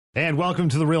And welcome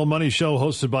to the Real Money Show,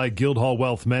 hosted by Guildhall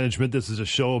Wealth Management. This is a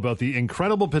show about the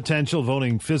incredible potential of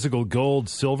owning physical gold,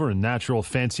 silver, and natural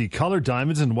fancy colored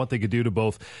diamonds and what they could do to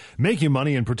both make you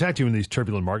money and protect you in these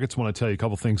turbulent markets. I want to tell you a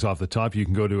couple things off the top. You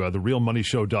can go to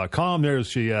therealmoneyshow.com.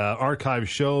 There's the archive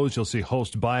shows. You'll see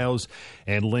host bios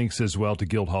and links as well to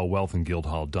Guildhall Wealth and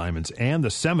Guildhall Diamonds. And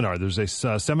the seminar. There's a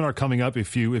seminar coming up.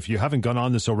 If you haven't gone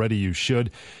on this already, you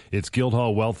should. It's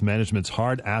Guildhall Wealth Management's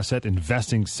Hard Asset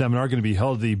Investing Seminar, going to be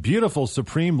held at the beautiful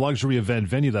Supreme Luxury Event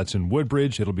venue that's in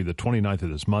Woodbridge. It'll be the 29th of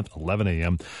this month, 11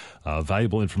 a.m.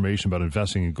 Valuable information about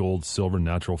investing in gold, silver,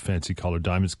 natural, fancy colored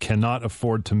diamonds. Cannot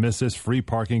afford to miss this. Free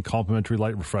parking, complimentary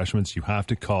light refreshments. You have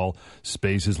to call.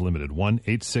 Space is limited.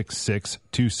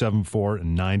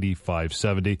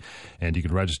 1-866-274-9570. And you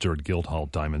can register at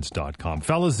guildhalldiamonds.com.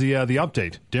 Fellas, the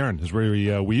update. Darren is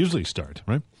where we usually start,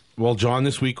 right? Well, John,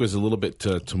 this week was a little bit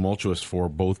tumultuous for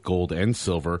both gold and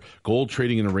silver. Gold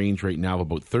trading in a range right now of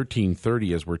about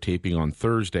 $1,330 as we're taping on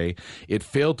Thursday. It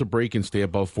failed to break and stay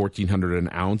above $1,400 an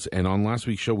ounce. And on last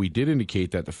week's show, we did indicate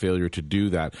that the failure to do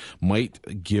that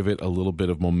might give it a little bit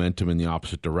of momentum in the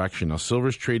opposite direction. Now,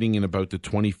 silver's trading in about the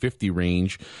 2050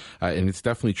 range, and it's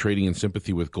definitely trading in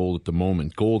sympathy with gold at the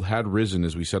moment. Gold had risen,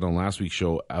 as we said on last week's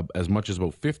show, as much as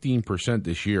about 15%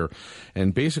 this year.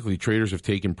 And basically, traders have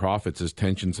taken profits as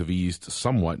tensions have eased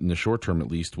somewhat, in the short term at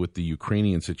least, with the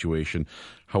Ukrainian situation.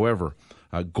 However,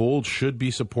 gold should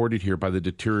be supported here by the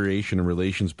deterioration in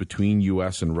relations between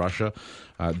U.S. and Russia.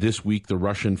 This week, the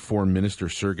Russian Foreign Minister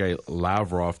Sergei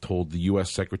Lavrov told the U.S.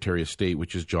 Secretary of State,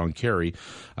 which is John Kerry,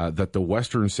 that the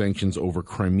Western sanctions over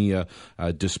Crimea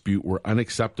dispute were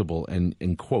unacceptable,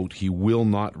 and quote, he will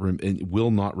not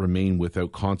remain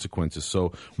without consequences.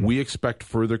 So we expect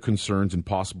further concerns and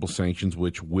possible sanctions,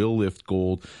 which will lift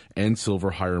gold and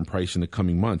silver higher in price in the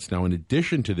coming months. Now, in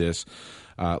addition to this,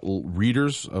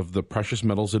 readers of the Precious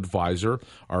Metals Advisor,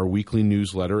 our weekly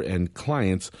newsletter, and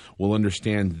clients will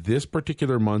understand this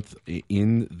particular month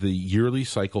in the yearly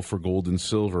cycle for gold and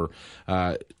silver.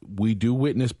 We do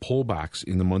witness pullbacks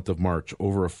in the month of March.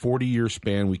 Over a 40-year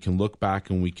span, we can look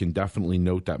back and we can definitely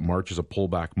note that March is a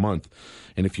pullback month.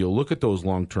 And if you look at those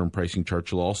long-term pricing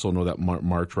charts, you'll also know that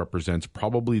March represents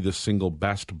probably the single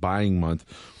best buying month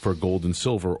for gold and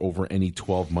silver over any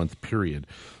 12-month period.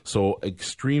 So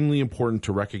extremely important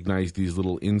to recognize these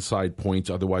little inside points.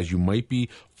 Otherwise, you might be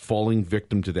falling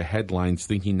victim to the headlines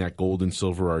thinking that gold and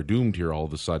silver are doomed here all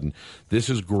of a sudden. This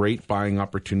is great buying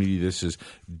opportunity. This is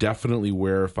definitely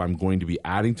where, if I'm going to be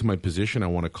adding to my position, I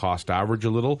want to cost average a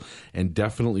little, and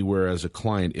definitely where, as a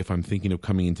client, if I'm thinking of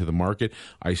coming into the market,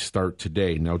 I start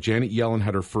today. Now, Janet Yellen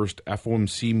had her first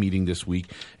FOMC meeting this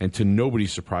week, and to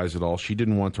nobody's surprise at all, she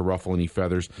didn't want to ruffle any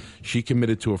feathers. She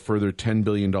committed to a further $10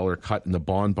 billion cut in the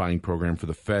bond buying program for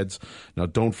the feds. Now,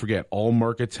 don't forget, all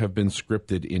markets have been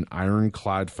scripted in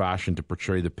ironclad fashion to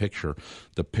portray the picture.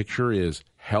 The picture is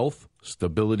health,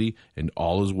 stability, and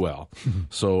all is well.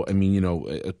 So, I mean,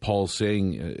 Paul's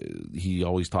saying, he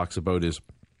always talks about is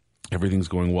everything's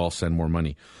going well, send more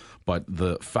money. But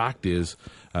the fact is,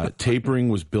 tapering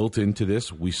was built into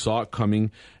this. We saw it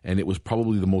coming, and it was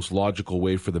probably the most logical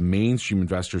way for the mainstream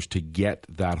investors to get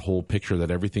that whole picture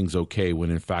that everything's okay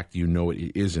when, in fact,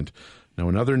 it isn't. Now,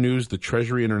 in other news, the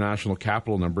Treasury International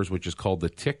Capital numbers, which is called the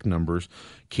TIC numbers,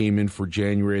 came in for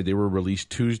January. They were released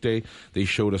Tuesday. They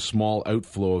showed a small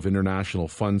outflow of international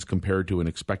funds compared to an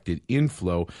expected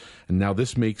inflow. And now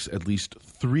this makes at least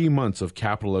 3 months of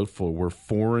capital outflow where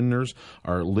foreigners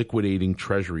are liquidating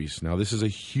treasuries. Now, this is a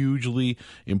hugely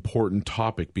important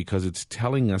topic because it's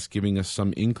giving us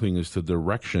some inkling as to the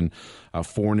direction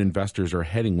foreign investors are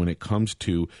heading when it comes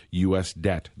to U.S.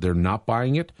 debt. They're not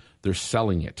buying it. They're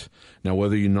selling it. Now,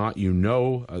 whether or not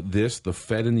this, the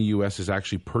Fed in the U.S. has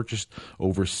actually purchased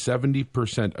over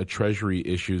 70% of Treasury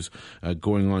issues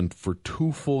going on for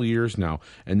 2 full years now.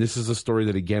 And this is a story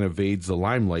that, again, evades the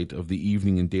limelight of the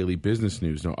evening and daily business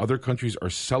news. Now, other countries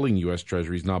are selling U.S.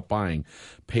 Treasuries, not buying.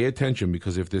 Pay attention,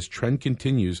 because if this trend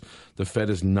continues, the Fed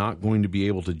is not going to be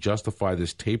able to justify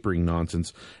this tapering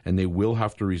nonsense, and they will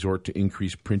have to resort to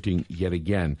increased printing yet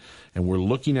again. And we're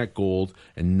looking at gold,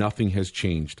 and nothing has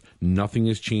changed. Nothing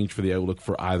has changed for the outlook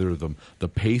for either of them. The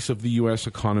pace of the U.S.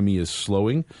 economy is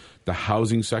slowing. The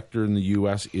housing sector in the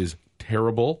U.S. is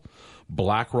terrible.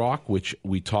 BlackRock, which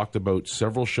we talked about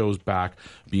several shows back,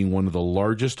 being one of the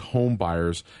largest home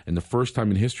buyers, and the first time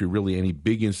in history really any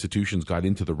big institutions got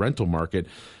into the rental market,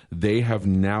 they have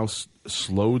now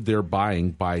slowed their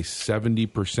buying by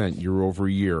 70% year over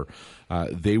year.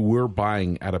 They were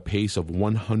buying at a pace of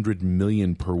 100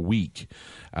 million per week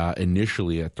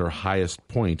initially at their highest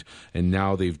point, and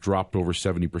now they've dropped over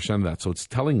 70% of that. So it's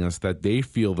telling us that they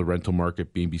feel the rental market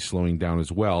may be slowing down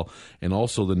as well. And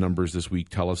also the numbers this week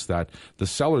tell us that the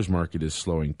seller's market is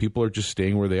slowing. People are just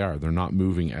staying where they are. They're not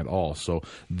moving at all. So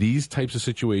these types of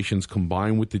situations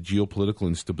combined with the geopolitical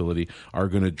instability are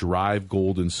going to drive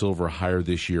gold and silver higher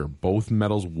this year. Both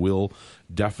metals will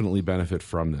definitely benefit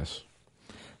from this.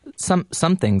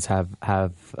 Some things have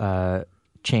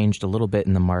changed a little bit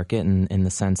in the market in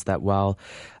the sense that while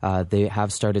they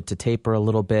have started to taper a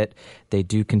little bit, they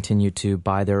do continue to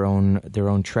buy their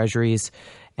own treasuries.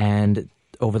 And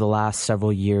over the last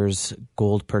several years,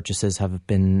 gold purchases have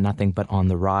been nothing but on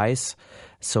the rise.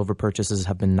 Silver purchases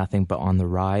have been nothing but on the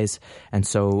rise. And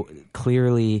so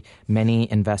clearly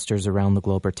many investors around the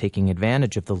globe are taking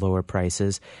advantage of the lower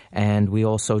prices. And we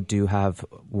also do have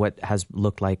what has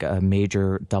looked like a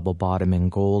major double bottom in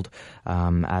gold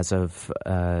as of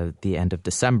the end of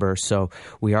December. So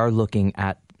we are looking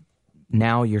at,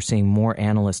 now you're seeing more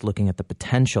analysts looking at the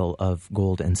potential of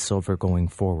gold and silver going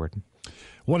forward.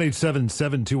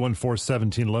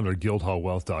 1-877-214-1711 at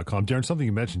guildhallwealth.com. Darren, something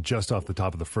you mentioned just off the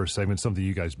top of the first segment, something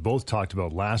you guys both talked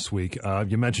about last week.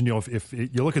 You mentioned, if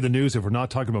you look at the news, if we're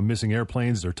not talking about missing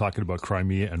airplanes, they're talking about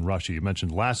Crimea and Russia. You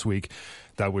mentioned last week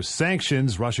that with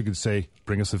sanctions, Russia could say,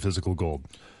 bring us the physical gold.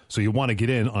 So you want to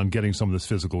get in on getting some of this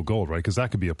physical gold, right? Because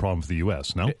that could be a problem for the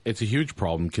U.S., no? It's a huge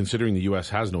problem, considering the U.S.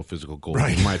 has no physical gold,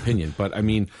 right, in my opinion. But, I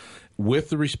mean, with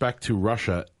the respect to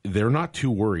Russia, they're not too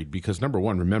worried because, number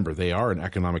one, remember, they are an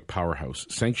economic powerhouse.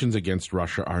 Sanctions against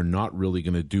Russia are not really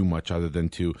going to do much other than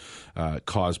to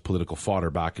cause political fodder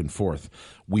back and forth.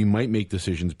 We might make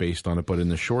decisions based on it, but in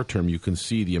the short term, you can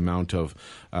see the amount of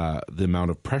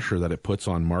pressure that it puts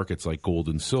on markets like gold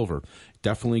and silver.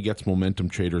 Definitely gets momentum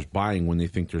traders buying when they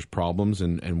think there's problems,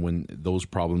 and when those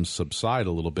problems subside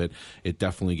a little bit, it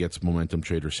definitely gets momentum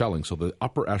traders selling. So the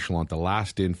upper echelon, the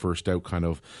last in, first out kind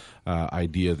of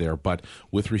idea there. But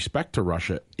with respect to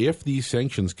Russia, if these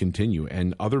sanctions continue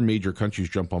and other major countries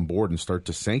jump on board and start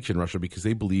to sanction Russia because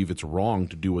they believe it's wrong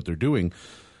to do what they're doing,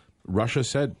 Russia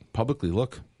said publicly,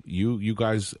 look, you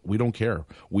guys, we don't care.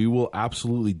 We will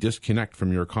absolutely disconnect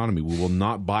from your economy. We will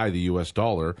not buy the U.S.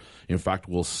 dollar. In fact,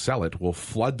 we'll sell it. We'll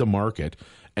flood the market,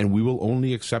 and we will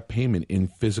only accept payment in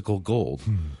physical gold.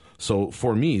 So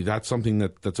for me, that's something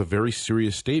that's a very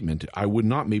serious statement. I would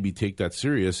not maybe take that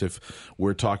serious if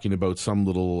we're talking about some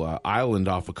little island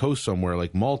off a coast somewhere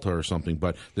like Malta or something,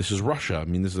 but this is Russia. I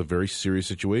mean, this is a very serious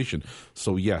situation.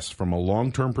 So yes, from a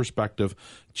long-term perspective,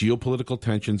 geopolitical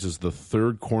tensions is the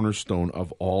third cornerstone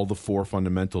of all the four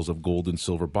fundamentals of gold and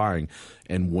silver buying.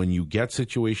 And when you get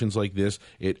situations like this,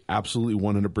 it absolutely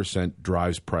 100%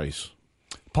 drives price.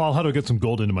 Paul, how do I get some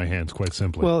gold into my hands, quite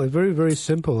simply? Well, very, very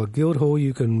simple. At Guildhall,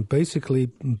 you can basically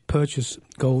purchase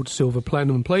gold, silver,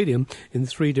 platinum, and palladium in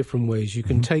three different ways. You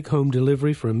can take home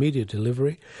delivery for immediate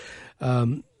delivery,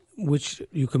 which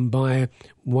you can buy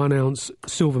 1 ounce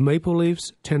silver maple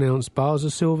leaves, 10-ounce bars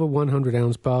of silver,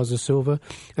 100-ounce bars of silver,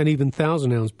 and even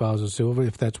 1,000-ounce bars of silver,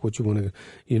 if that's what you want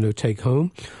to, take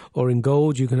home. Or in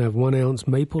gold, you can have 1 ounce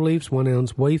maple leaves, 1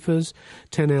 ounce wafers,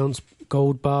 10-ounce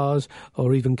gold bars,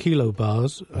 or even kilo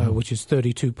bars, which is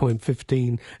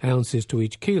 32.15 ounces to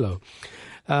each kilo.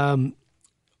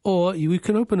 Or you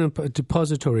can open a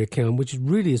depository account, which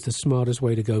really is the smartest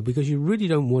way to go, because you really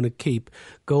don't want to keep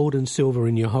gold and silver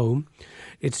in your home.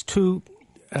 It's too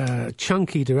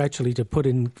chunky to put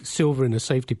in silver in a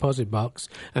safe deposit box,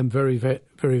 and very, very,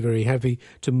 very, very heavy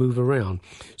to move around.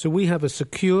 So we have a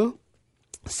secure,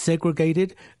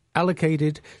 segregated,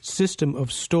 allocated system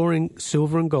of storing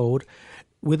silver and gold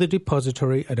with a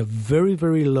depository at a very,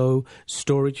 very low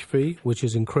storage fee, which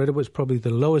is incredible. It's probably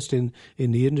the lowest in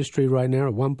the industry right now,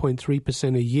 at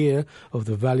 1.3% a year of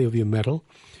the value of your metal.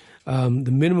 The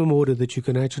minimum order that you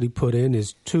can actually put in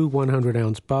is 2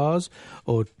 100-ounce bars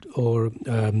or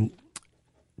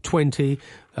 20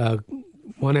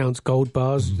 1-ounce gold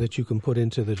bars that you can put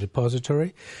into the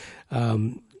depository.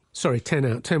 10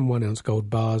 1-ounce gold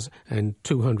bars and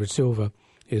 200 silver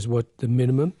is what the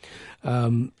minimum.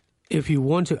 If you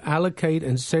want to allocate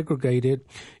and segregate it,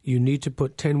 you need to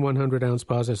put 10 100-ounce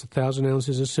bars. That's 1,000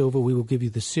 ounces of silver. We will give you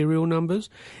the serial numbers.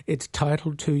 It's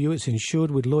titled to you. It's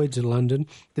insured with Lloyd's of London.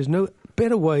 There's no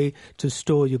better way to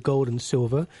store your gold and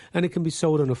silver, and it can be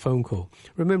sold on a phone call.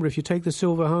 Remember, if you take the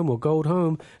silver home or gold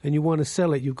home and you want to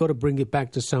sell it, you've got to bring it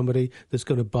back to somebody that's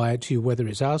going to buy it to you, whether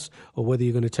it's us or whether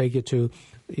you're going to take it to,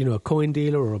 a coin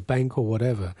dealer or a bank or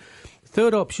whatever.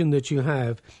 Third option that you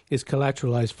have is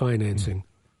collateralized financing.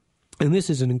 And this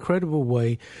is an incredible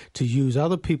way to use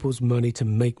other people's money to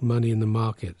make money in the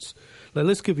markets. Now,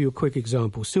 let's give you a quick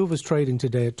example. Silver's trading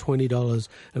today at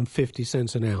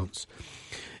 $20.50 an ounce.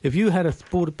 If you had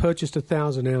purchased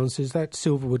 1,000 ounces, that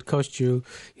silver would cost you,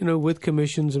 with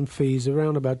commissions and fees,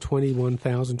 around about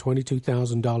 $21,000,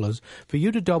 $22,000. For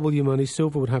you to double your money,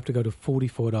 silver would have to go to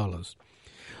 $44.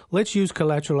 Let's use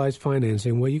collateralized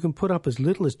financing where you can put up as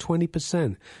little as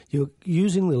 20%. You're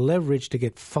using the leverage to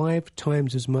get 5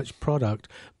 times as much product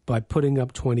by putting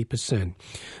up 20%.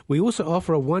 We also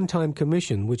offer a one-time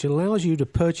commission, which allows you to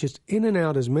purchase in and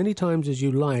out as many times as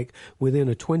you like within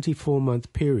a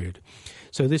 24-month period.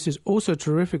 So this is also a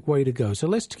terrific way to go. So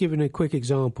let's give you a quick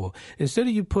example. Instead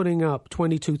of you putting up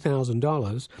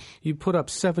 $22,000, you put up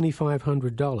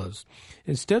 $7,500.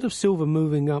 Instead of silver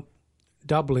moving up,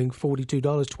 doubling $42,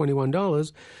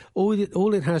 $21,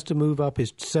 all it has to move up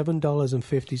is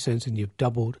 $7.50, and you've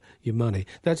doubled your money.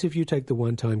 That's if you take the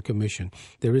one-time commission.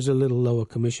 There is a little lower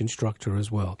commission structure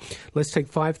as well. Let's take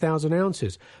 5,000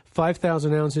 ounces.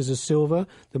 5,000 ounces of silver,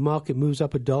 the market moves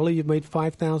up $1, you've made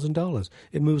 $5,000.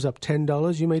 It moves up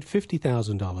 $10, you made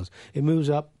 $50,000. It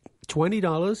moves up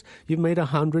 $20, you've made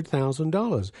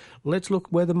 $100,000. Let's look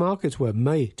where the markets were.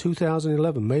 May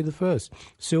 2011, May the 1st.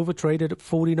 Silver traded at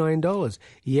 $49.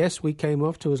 Yes, we came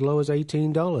off to as low as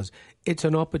 $18. It's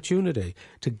an opportunity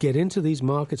to get into these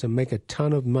markets and make a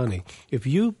ton of money. If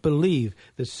you believe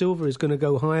that silver is going to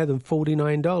go higher than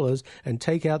 $49 and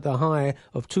take out the high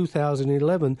of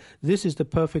 2011, this is the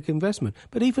perfect investment.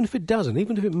 But even if it doesn't,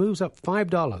 even if it moves up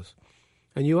 $5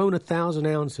 and you own 1,000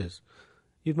 ounces,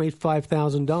 you've made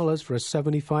 $5,000 for a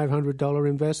 $7,500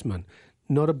 investment.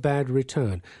 Not a bad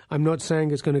return. I'm not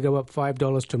saying it's going to go up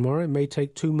 $5 tomorrow. It may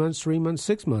take 2 months, 3 months,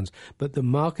 6 months, but the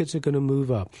markets are going to move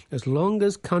up. As long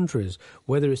as countries,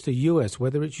 whether it's the US,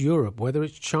 whether it's Europe, whether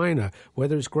it's China,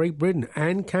 whether it's Great Britain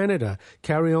and Canada,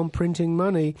 carry on printing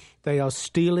money, they are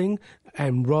stealing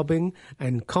and robbing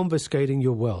and confiscating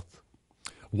your wealth.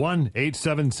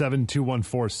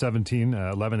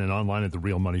 1-877-214-1711 and online at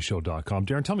therealmoneyshow.com.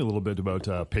 Darren, tell me a little bit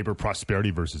about paper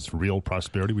prosperity versus real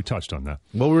prosperity. We touched on that.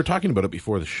 Well, we were talking about it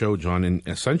before the show, John, and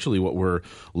essentially what we're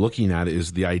looking at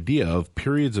is the idea of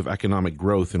periods of economic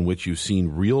growth in which you've seen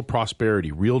real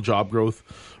prosperity, real job growth,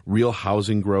 real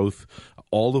housing growth,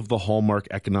 all of the hallmark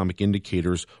economic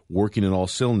indicators working in all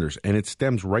cylinders. And it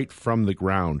stems right from the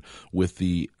ground with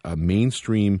the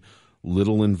mainstream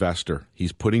little investor.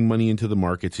 He's putting money into the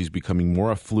markets. He's becoming more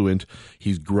affluent.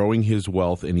 He's growing his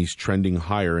wealth, and he's trending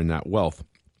higher in that wealth.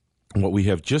 What we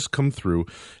have just come through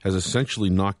has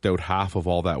essentially knocked out half of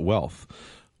all that wealth.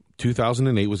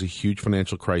 2008 was a huge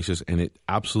financial crisis, and it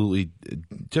absolutely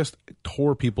just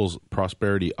tore people's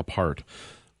prosperity apart.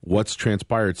 What's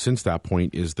transpired since that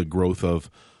point is the growth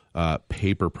of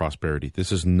paper prosperity.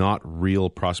 This is not real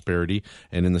prosperity.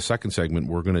 And in the second segment,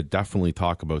 we're going to definitely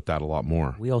talk about that a lot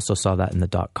more. We also saw that in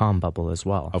the .com bubble as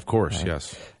well. Of course, right?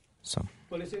 Yes.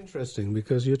 Well, it's interesting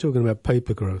because you're talking about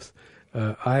paper growth.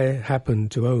 I happen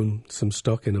to own some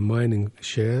stock in a mining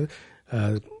share.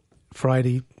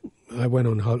 Friday, I went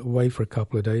away for a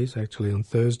couple of days, actually on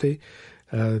Thursday.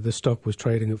 The stock was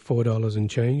trading at $4 and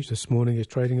change. This morning it's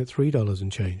trading at $3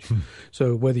 and change.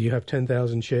 So whether you have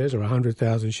 10,000 shares or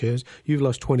 100,000 shares, you've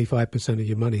lost 25% of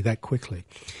your money that quickly.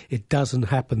 It doesn't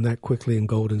happen that quickly in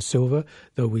gold and silver,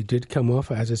 though we did come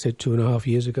off, as I said, 2.5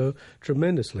 years ago,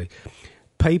 tremendously.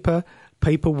 Paper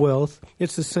wealth,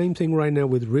 it's the same thing right now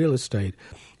with real estate.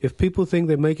 If people think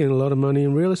they're making a lot of money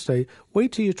in real estate,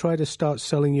 wait till you try to start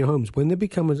selling your homes. When there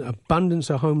becomes an abundance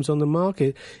of homes on the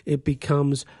market, it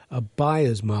becomes a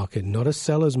buyer's market, not a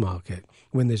seller's market.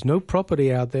 When there's no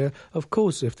property out there, of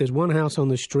course, if there's one house on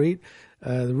the street,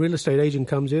 the real estate agent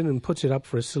comes in and puts it up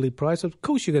for a silly price, of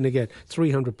course you're going to get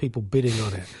 300 people bidding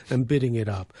on it and bidding it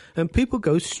up. And people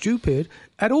go stupid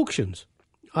at auctions.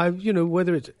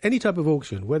 Whether it's any type of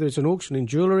auction, whether it's an auction in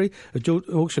jewelry, an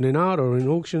auction in art, or an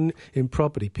auction in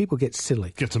property, people get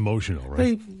silly. Gets emotional,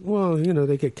 right?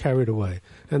 They get carried away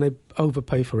and they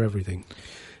overpay for everything.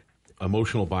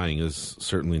 Emotional buying is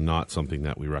certainly not something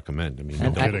that we recommend. I mean,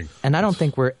 I don't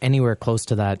think we're anywhere close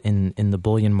to that in the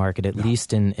bullion market, at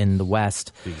least in the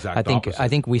West. The exact opposite. I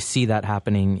think we see that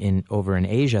happening over in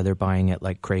Asia. They're buying it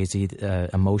like crazy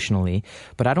emotionally,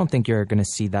 but I don't think you're going to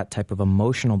see that type of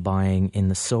emotional buying in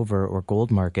the silver or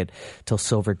gold market till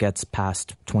silver gets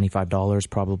past $25,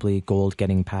 probably gold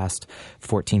getting past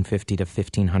 $1,450 to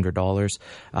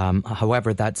 $1,500.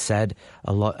 However, that said,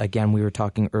 again, we were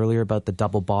talking earlier about the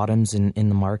double bottoms signals in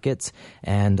the markets,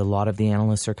 and a lot of the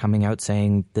analysts are coming out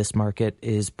saying this market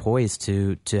is poised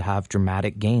to have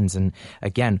dramatic gains. And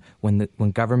again, when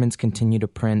governments continue to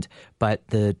print, but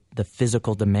the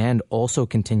physical demand also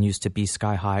continues to be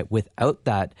sky high without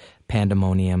that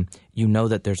pandemonium, you know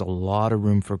that there's a lot of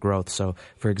room for growth. So,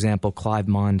 for example, Clive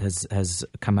Mond has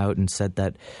come out and said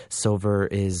that silver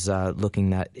is looking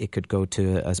that it could go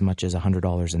to as much as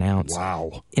 $100 an ounce.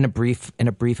 Wow! In a brief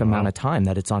amount of time,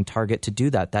 that it's on target to do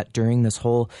that. That during this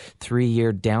whole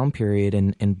 3-year down period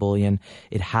in bullion,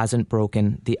 it hasn't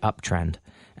broken the uptrend,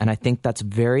 and I think that's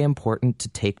very important to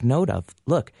take note of.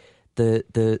 Look,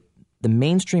 the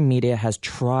mainstream media has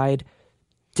tried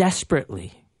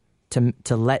desperately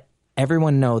to let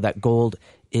everyone know that gold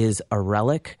is a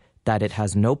relic, that it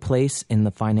has no place in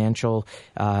the financial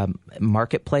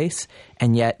marketplace,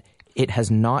 and yet it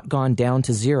has not gone down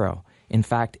to zero. In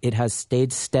fact, it has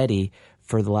stayed steady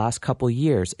for the last couple of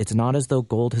years. It's not as though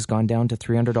gold has gone down to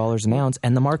 $300 an ounce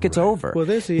and the market's over. Well,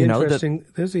 there's the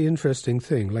interesting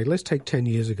thing. Like, let's take 10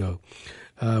 years ago.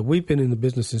 We've been in the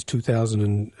business since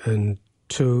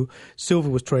 2002. Silver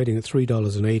was trading at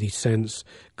 $3.80.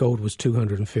 Gold was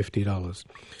 $250.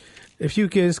 If you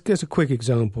guess a quick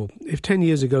example, if 10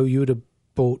 years ago you would have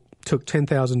took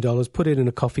 $10,000, put it in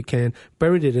a coffee can,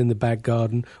 buried it in the back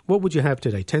garden, what would you have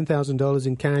today? $10,000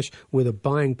 in cash with a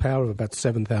buying power of about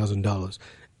 $7,000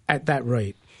 at that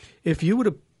rate. If you would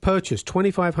have purchased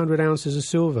 2,500 ounces of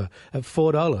silver at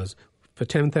 $4 for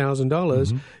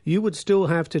 $10,000, you would still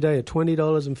have today at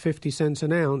 $20.50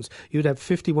 an ounce, you'd have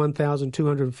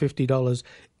 $51,250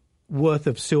 worth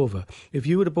of silver. If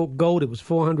you would have bought gold, it was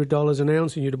 $400 an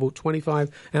ounce, and you'd have bought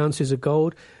 25 ounces of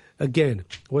gold. Again,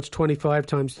 what's 25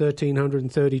 times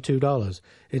 $1,332?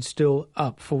 It's still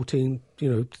up $38,000,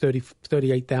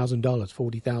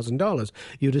 $40,000.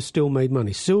 You'd have still made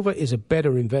money. Silver is a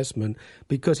better investment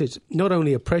because it's not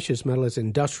only a precious metal, it's an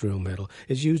industrial metal.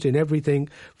 It's used in everything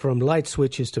from light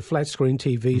switches to flat screen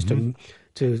TVs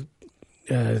to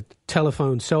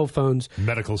telephones, cell phones,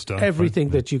 medical stuff,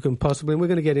 everything that you can possibly, and we're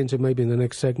going to get into maybe in the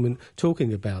next segment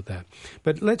talking about that.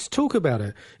 But let's talk about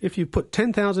it. If you put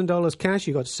 $10,000 cash,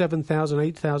 you got $7,000,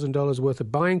 $8,000 worth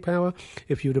of buying power.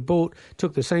 If you'd have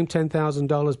took the same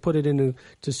 $10,000, put it into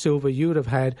silver, you would have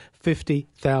had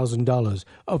 $50,000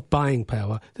 of buying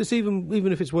power. This even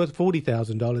if it's worth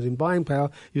 $40,000 in buying power,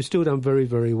 you've still done very,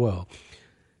 very well.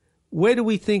 Where do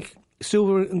we think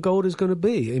silver and gold is going to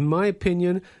be? In my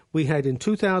opinion, we had in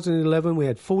 2011, we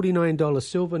had $49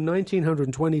 silver,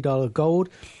 $1,920 gold.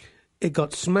 It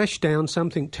got smashed down,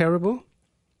 something terrible,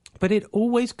 but it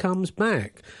always comes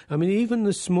back. I mean, even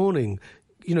this morning,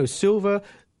 silver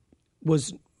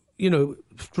was,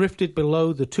 drifted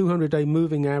below the 200-day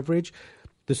moving average.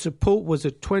 The support was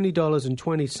at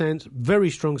 $20.20, very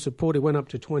strong support. It went up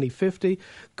to $20.50.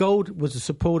 Gold was a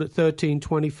support at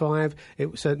 $13.25.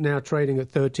 It was now trading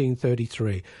at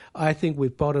 $13.33. I think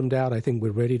we've bottomed out. I think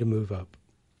we're ready to move up.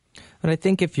 But I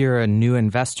think if you're a new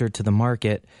investor to the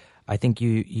market, I think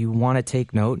you want to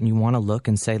take note and you want to look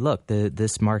and say, look,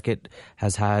 this market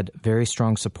has had very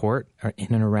strong support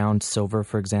in and around silver,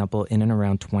 for example, in and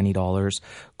around $20,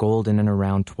 gold in and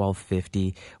around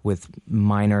 $12.50 with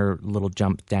minor little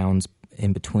jump downs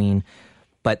in between.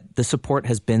 But the support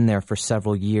has been there for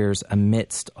several years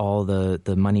amidst all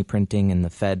the money printing and the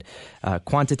Fed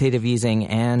quantitative easing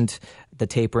and the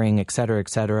tapering, et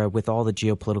cetera, with all the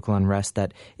geopolitical unrest,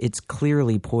 that it's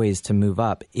clearly poised to move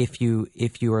up if you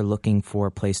are looking for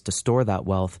a place to store that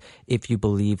wealth, if you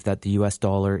believe that the U.S.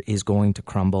 dollar is going to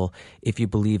crumble, if you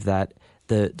believe that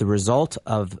the result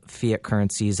of fiat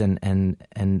currencies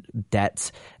and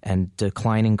debts and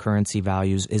declining currency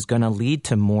values is going to lead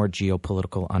to more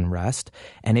geopolitical unrest.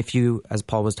 And if you, as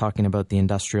Paul was talking about the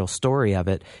industrial story of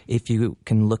it, if you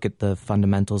can look at the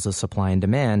fundamentals of supply and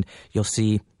demand, you'll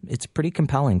see it's pretty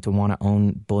compelling to want to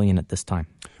own bullion at this time.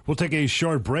 We'll take a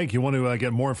short break. You want to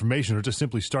get more information or just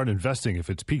simply start investing if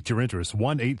it's piqued your interest.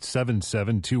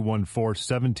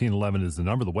 1-877-214-1711 is the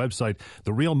number. The website,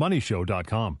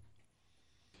 therealmoneyshow.com.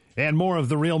 And more of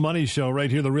The Real Money Show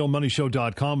right here.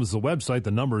 TheRealMoneyShow.com is the website.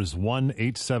 The number is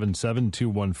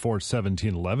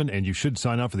 1-877-214-1711. And you should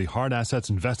sign up for the Hard Assets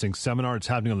Investing Seminar. It's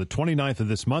happening on the 29th of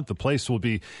this month. The place will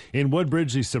be in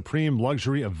Woodbridge, the Supreme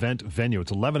Luxury Event Venue.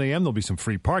 It's 11 a.m. There'll be some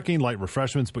free parking, light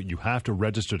refreshments, but you have to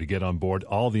register to get on board.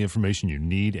 All the information you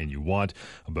need and you want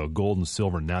about gold and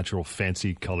silver, natural,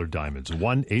 fancy colored diamonds.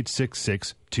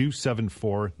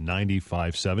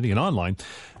 1-866-274-9570 and online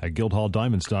at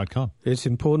guildhalldiamonds.com. It's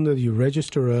important that you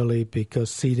register early because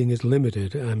seating is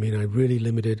limited. I mean, really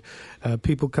limited.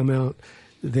 People come out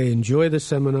They enjoy the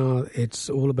seminar. It's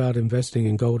all about investing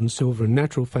in gold and silver and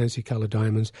natural fancy color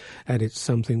diamonds, and it's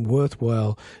something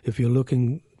worthwhile if you're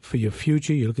looking for your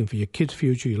future, you're looking for your kids'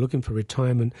 future, you're looking for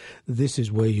retirement. This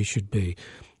is where you should be.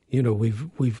 You know,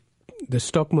 the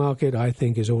stock market, I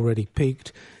think, is already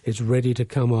peaked. It's ready to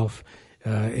come off.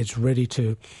 It's ready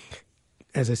to,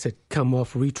 as I said, come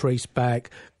off, retrace back.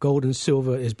 Gold and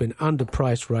silver has been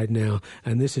underpriced right now,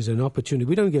 and this is an opportunity.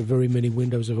 We don't get very many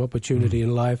windows of opportunity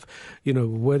in life, you know,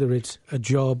 whether it's a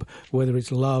job, whether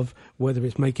it's love, whether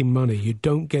it's making money. You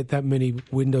don't get that many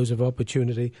windows of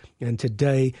opportunity, and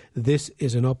today this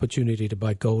is an opportunity to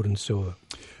buy gold and silver.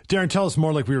 Darren, tell us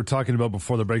more, like we were talking about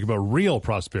before the break, about real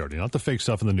prosperity, not the fake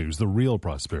stuff in the news, the real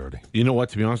prosperity. You know what,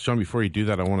 to be honest, John, before you do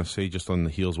that, I want to say just on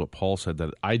the heels of what Paul said,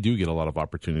 that I do get a lot of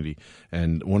opportunity.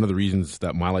 And one of the reasons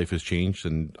that my life has changed,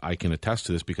 and I can attest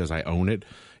to this because I own it,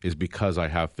 is because I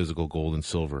have physical gold and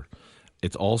silver.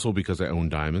 It's also because I own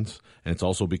diamonds, and it's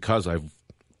also because I've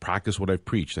practiced what I've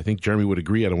preached. I think Jeremy would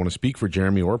agree. I don't want to speak for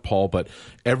Jeremy or Paul, but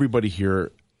everybody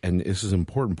here, and this is an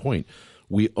important point,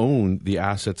 we own the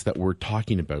assets that we're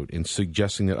talking about and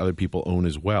suggesting that other people own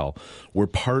as well. We're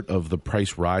part of the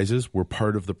price rises. We're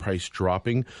part of the price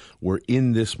dropping. We're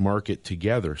in this market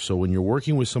together. So when you're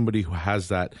working with somebody who has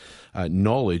that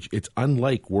knowledge, it's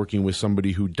unlike working with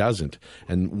somebody who doesn't.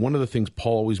 And one of the things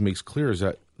Paul always makes clear is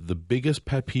that the biggest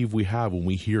pet peeve we have when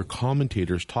we hear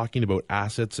commentators talking about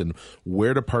assets and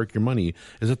where to park your money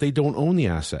is that they don't own the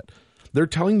asset. They're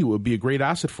telling you it would be a great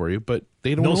asset for you, but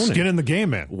they don't own it. No skin in the game,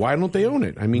 man. Why don't they own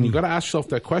it? I mean, you got to ask yourself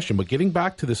that question. But getting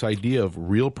back to this idea of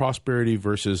real prosperity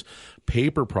versus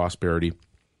paper prosperity,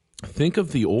 think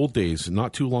of the old days,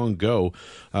 not too long ago,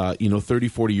 30,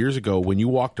 40 years ago, when you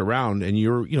walked around and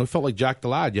you felt like Jack the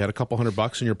Lad. You had a couple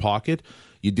 $100 in your pocket.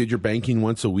 You did your banking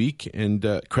once a week,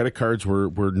 and credit cards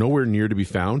were nowhere near to be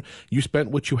found. You spent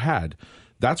what you had.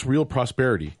 That's real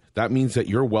prosperity. That means that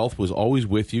your wealth was always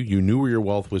with you. You knew where your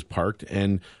wealth was parked,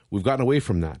 and we've gotten away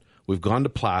from that. We've gone to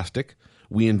plastic.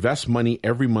 We invest money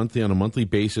every month on a monthly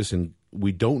basis, and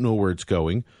we don't know where it's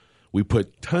going. We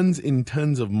put tons and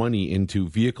tons of money into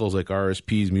vehicles like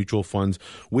RSPs, mutual funds,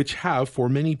 which have, for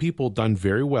many people, done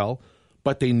very well,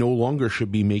 but they no longer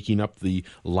should be making up the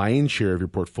lion's share of your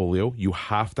portfolio. You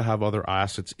have to have other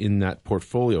assets in that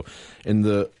portfolio. And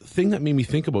the thing that made me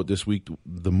think about this week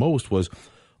the most was,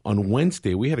 on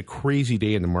Wednesday, we had a crazy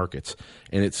day in the markets,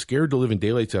 and it scared the living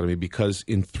daylights out of me because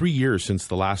in 3 years since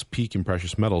the last peak in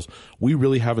precious metals, we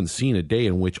really haven't seen a day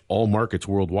in which all markets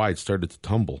worldwide started to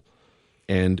tumble.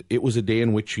 And it was a day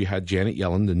in which you had Janet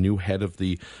Yellen, the new head of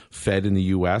the Fed in the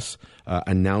U.S.,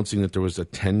 announcing that there was a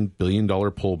 $10 billion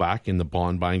pullback in the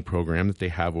bond buying program that they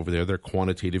have over there. Their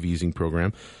quantitative easing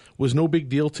program was no big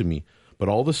deal to me. But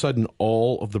all of a sudden,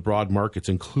 all of the broad markets,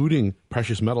 including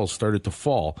precious metals, started to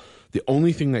fall. The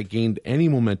only thing that gained any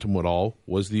momentum at all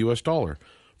was the U.S. dollar.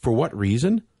 For what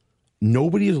reason?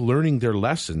 Nobody is learning their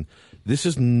lesson. This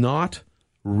is not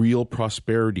real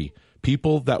prosperity.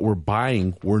 People that were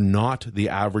buying were not the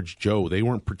average Joe. They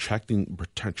weren't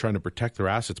trying to protect their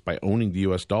assets by owning the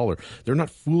U.S. dollar. They're not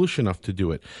foolish enough to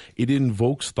do it. It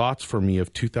invokes thoughts for me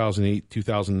of 2008,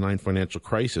 2009 financial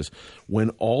crisis, when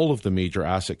all of the major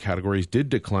asset categories did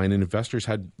decline and investors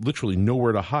had literally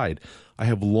nowhere to hide. I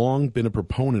have long been a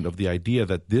proponent of the idea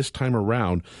that this time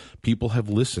around, people have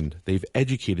listened. They've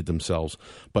educated themselves.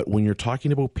 But when you're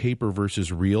talking about paper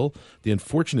versus real, the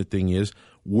unfortunate thing is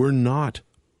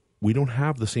we don't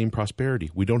have the same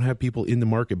prosperity. We don't have people in the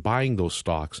market buying those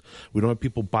stocks. We don't have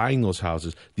people buying those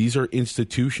houses. These are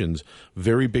institutions,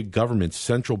 very big governments,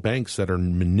 central banks that are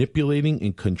manipulating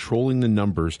and controlling the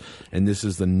numbers. And this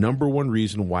is the number one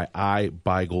reason why I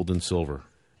buy gold and silver.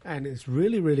 And it's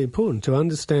really, really important to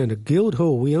understand at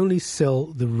Guildhall, we only sell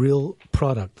the real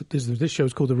product. This show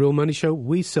is called The Real Money Show.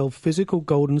 We sell physical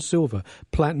gold and silver,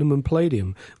 platinum and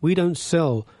palladium.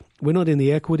 We're not in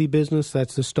the equity business.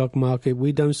 That's the stock market.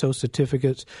 We don't sell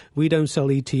certificates. We don't sell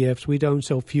ETFs. We don't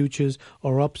sell futures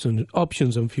or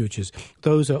options on futures.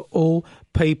 Those are all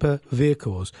paper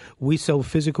vehicles. We sell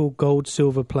physical gold,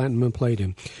 silver, platinum, and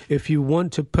palladium. If you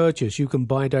want to purchase, you can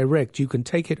buy direct. You can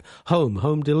take it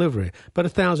home delivery. But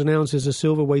 1,000 ounces of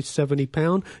silver weighs 70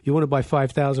 pounds. You want to buy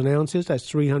 5,000 ounces, that's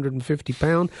 350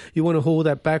 pounds. You want to haul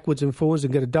that backwards and forwards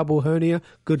and get a double hernia,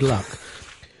 good luck.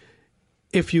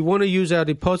 If you want to use our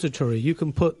depository, you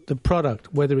can put the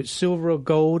product, whether it's silver or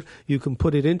gold, you can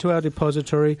put it into our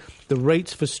depository. The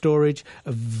rates for storage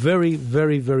are very,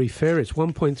 very, very fair. It's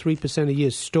 1.3% a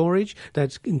year storage.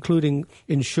 That's including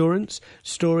insurance,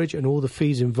 storage, and all the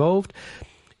fees involved.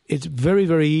 It's very,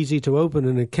 very easy to open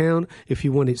an account. If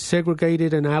you want it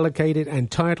segregated and allocated and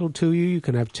titled to you, you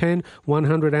can have 10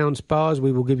 100-ounce bars.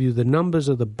 We will give you the numbers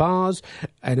of the bars,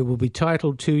 and it will be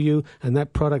titled to you, and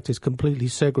that product is completely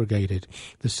segregated.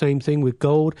 The same thing with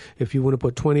gold. If you want to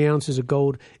put 20 ounces of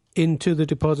gold into the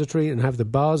depository and have the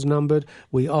bars numbered,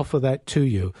 we offer that to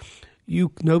you.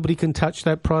 Nobody can touch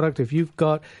that product. If you've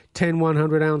got 10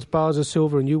 100-ounce bars of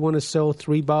silver and you want to sell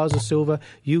 3 bars of silver,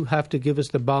 you have to give us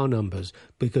the bar numbers,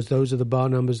 because those are the bar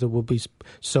numbers that will be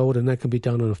sold, and that can be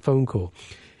done on a phone call.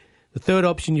 The third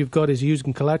option you've got is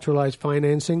using collateralized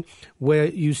financing, where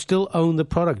you still own the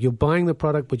product. You're buying the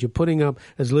product, but you're putting up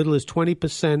as little as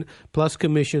 20% plus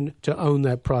commission to own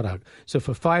that product. So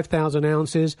for 5,000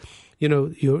 ounces,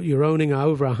 you're owning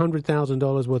over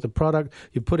 $100,000 worth of product.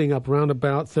 You're putting up around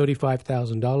about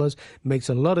 $35,000. Makes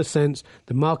a lot of sense.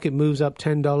 The market moves up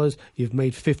 $10. You've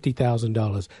made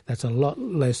 $50,000. That's a lot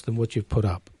less than what you've put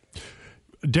up.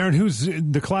 Darren, who's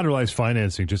the collateralized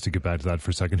financing, just to get back to that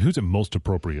for a second, who's it most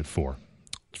appropriate for?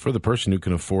 It's for the person who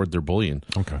can afford their bullion.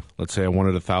 Okay. Let's say I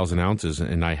wanted 1,000 ounces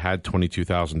and I had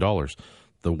 $22,000.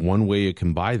 The one way you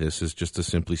can buy this is just to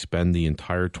simply spend the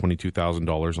entire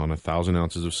 $22,000 on 1,000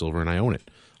 ounces of silver, and I own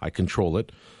it. I control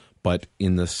it. But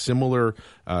in the similar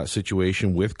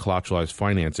situation with collateralized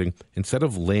financing, instead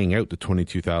of laying out the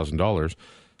 $22,000,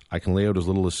 I can lay out as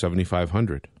little as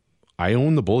 $7,500. I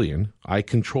own the bullion. I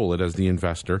control it as the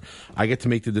investor. I get to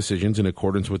make the decisions in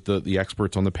accordance with the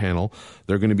experts on the panel.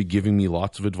 They're going to be giving me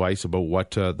lots of advice about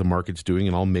what the market's doing,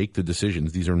 and I'll make the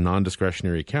decisions. These are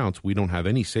non-discretionary accounts. We don't have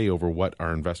any say over what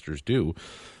our investors do.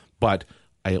 But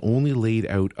I only laid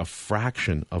out a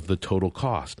fraction of the total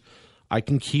cost. I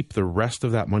can keep the rest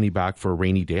of that money back for a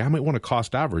rainy day. I might want to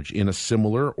cost average in a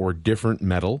similar or different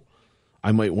metal.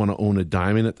 I might want to own a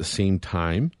diamond at the same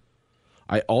time.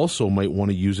 I also might want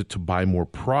to use it to buy more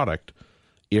product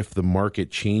if the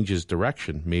market changes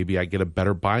direction. Maybe I get a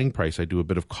better buying price. I do a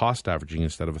bit of cost averaging.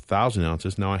 Instead of 1,000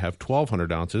 ounces, now I have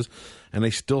 1,200 ounces, and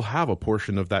I still have a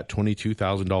portion of that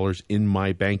 $22,000 in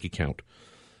my bank account.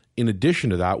 In addition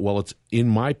to that, while it's in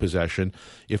my possession,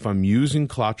 if I'm using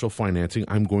collateral financing,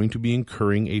 I'm going to be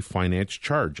incurring a finance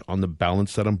charge on the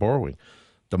balance that I'm borrowing.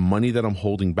 The money that I'm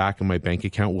holding back in my bank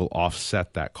account will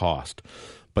offset that cost.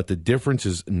 But the difference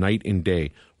is night and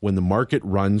day. When the market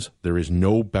runs, there is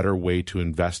no better way to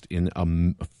invest in a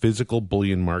physical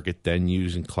bullion market than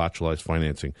using collateralized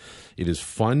financing. It is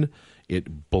fun.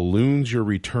 It balloons your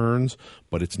returns,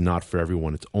 but it's not for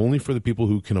everyone. It's only for the people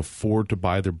who can afford to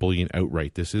buy their bullion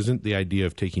outright. This isn't the idea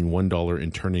of taking $1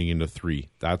 and turning it into $3.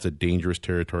 That's a dangerous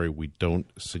territory. We don't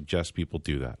suggest people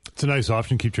do that. It's a nice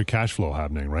option. Keeps your cash flow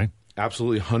happening, right?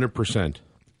 Absolutely, 100%.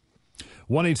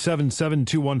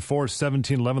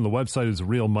 1-877-214-1711. The website is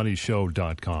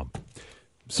realmoneyshow.com.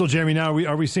 So, Jeremy, now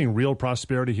are we seeing real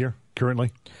prosperity here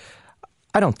currently?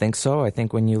 I don't think so. I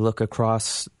think when you look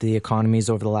across the economies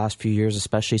over the last few years,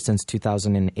 especially since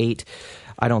 2008,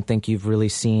 I don't think you've really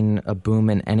seen a boom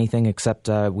in anything except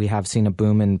we have seen a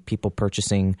boom in people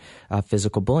purchasing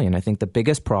physical bullion. I think the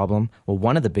biggest problem,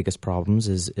 one of the biggest problems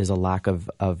is a lack of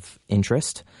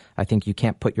interest. I think you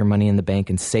can't put your money in the bank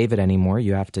and save it anymore.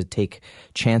 You have to take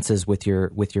chances with your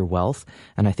wealth.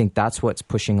 And I think that's what's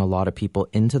pushing a lot of people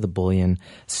into the bullion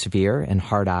sphere and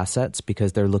hard assets,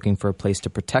 because they're looking for a place to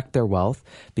protect their wealth,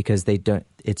 because they don't.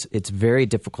 It's very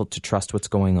difficult to trust what's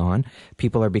going on.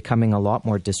 People are becoming a lot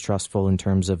more distrustful in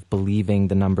terms of believing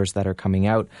the numbers that are coming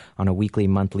out on a weekly,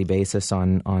 monthly basis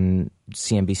on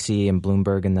CNBC and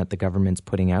Bloomberg and that the government's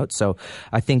putting out. So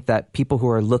I think that people who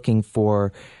are looking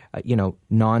for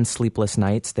non-sleepless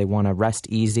nights, they want to rest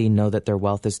easy, know that their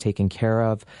wealth is taken care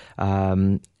of,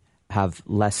 have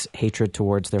less hatred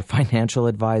towards their financial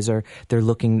advisor. They're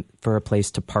looking for a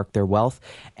place to park their wealth.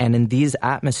 And in these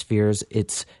atmospheres,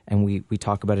 and we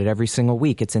talk about it every single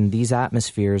week, it's in these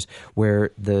atmospheres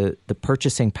where the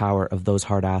purchasing power of those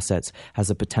hard assets has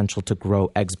a potential to grow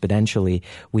exponentially.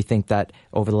 We think that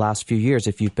over the last few years,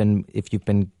 if you've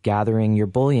been gathering your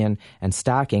bullion and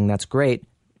stacking, that's great.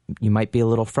 You might be a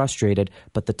little frustrated,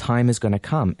 but the time is going to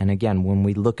come. And again, when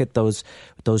we look at those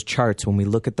charts, when we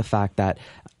look at the fact that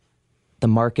the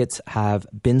markets have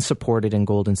been supported in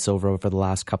gold and silver over the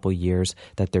last couple of years,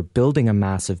 that they're building a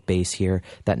massive base here,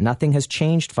 that nothing has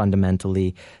changed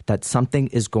fundamentally, that something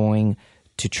is going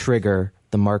to trigger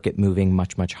the market moving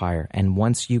much, much higher. And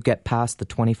once you get past the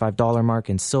 $25 mark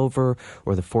in silver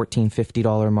or the $14,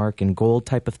 $50 mark in gold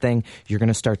type of thing, you're going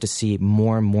to start to see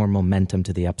more and more momentum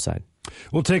to the upside.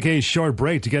 We'll take a short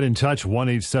break to get in touch.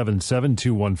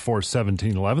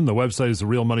 1-877-214-1711. The website is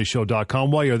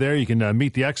therealmoneyshow.com. While you're there, you can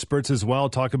meet the experts as well,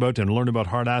 talk about and learn about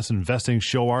hard asset investing,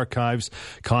 show archives,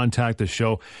 contact the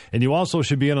show. And you also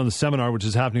should be in on the seminar, which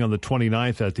is happening on the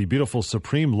 29th at the beautiful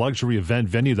Supreme Luxury Event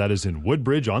venue that is in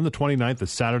Woodbridge on the 29th,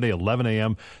 this Saturday, 11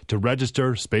 a.m. To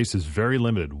register, space is very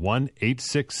limited.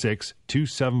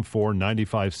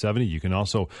 1-866-274-9570. You can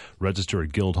also register at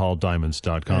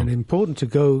guildhalldiamonds.com. And important to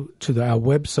go to our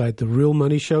website,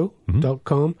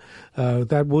 therealmoneyshow.com.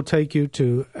 That will take you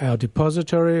to our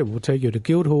depository, it will take you to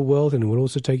Guildhall Wealth, and it will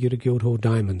also take you to Guildhall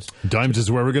Diamonds. Diamonds is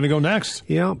where we're going to go next.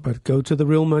 Yeah, but go to The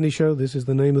Real Money Show. This is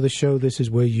the name of the show. This is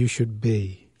where you should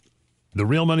be. The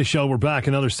Real Money Show, we're back.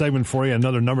 Another segment for you,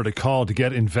 another number to call to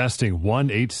get investing,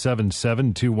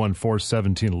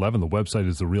 1-877-214-1711. The website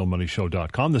is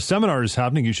therealmoneyshow.com. The seminar is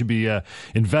happening. You should be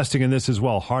investing in this as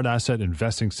well. Hard Asset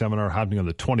Investing Seminar happening on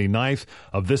the 29th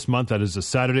of this month. That is a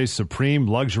Saturday Supreme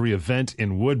Luxury Event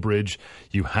in Woodbridge.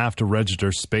 You have to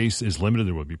register. Space is limited.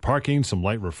 There will be parking, some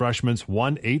light refreshments.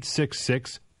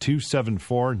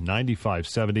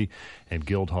 1-866-274-9570 and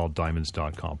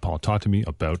guildhalldiamonds.com. Paul, talk to me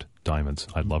about diamonds.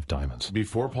 I love diamonds.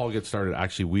 Before Paul gets started,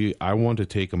 actually, I want to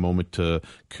take a moment to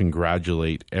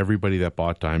congratulate everybody that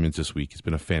bought diamonds this week. It's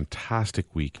been a fantastic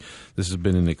week. This has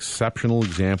been an exceptional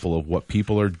example of what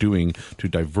people are doing to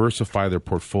diversify their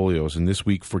portfolios. And this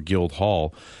week for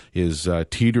Guildhall is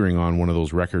teetering on one of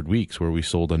those record weeks where we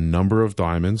sold a number of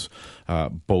diamonds,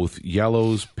 both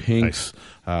yellows, pinks,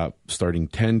 starting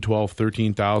 10, 12,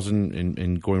 13,000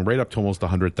 and going right up to almost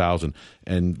 100,000.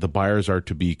 And the buyers are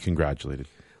to be congratulated.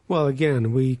 Well,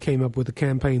 again, we came up with a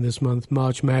campaign this month,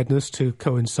 March Madness, to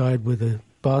coincide with the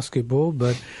basketball,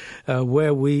 but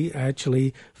where we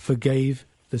actually forgave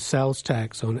the sales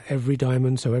tax on every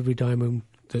diamond, so every diamond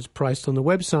that's priced on the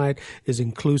website is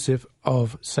inclusive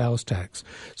of sales tax.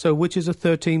 So which is a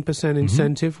 13%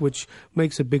 incentive, which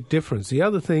makes a big difference. The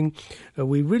other thing,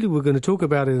 we really were going to talk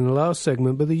about it in the last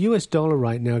segment, but the US dollar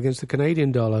right now against the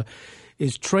Canadian dollar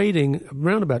is trading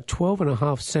around about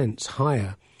 12.5 cents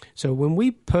higher. So when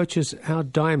we purchase our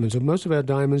diamonds, or most of our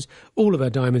diamonds, all of our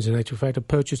diamonds in actual fact, are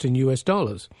purchased in US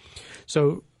dollars.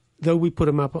 So though we put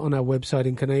them up on our website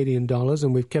in Canadian dollars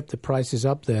and we've kept the prices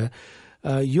up there,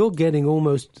 you're getting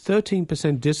almost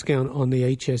 13% discount on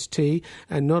the HST.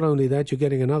 And not only that, you're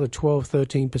getting another 12,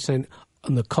 13%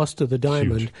 on the cost of the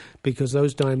diamond. Huge. Because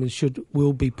those diamonds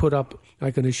will be put up.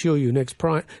 I can assure you next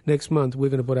month we're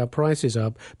going to put our prices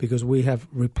up because we have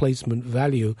replacement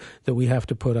value that we have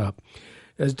to put up.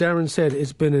 As Darren said,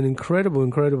 it's been an incredible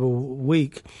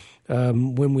week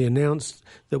when we announced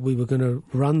that we were going to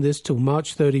run this till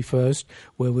March 31st,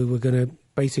 where we were going to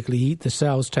basically eat the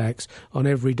sales tax on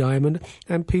every diamond.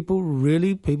 And people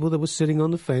that were sitting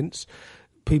on the fence,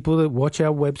 people that watch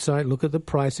our website, look at the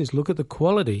prices, look at the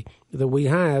quality that we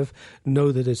have,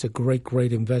 know that it's a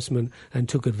great investment and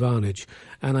took advantage.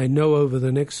 And I know over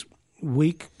the next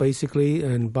week, basically,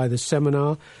 and by the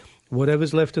seminar,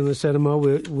 whatever's left in the seminar,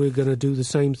 we're going to do the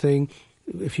same thing.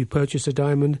 If you purchase a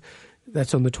diamond,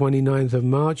 that's on the 29th of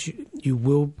March, you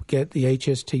will get the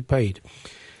HST paid.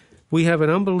 We have an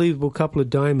unbelievable couple of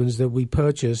diamonds that we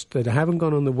purchased that haven't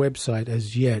gone on the website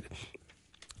as yet.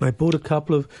 I bought a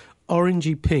couple of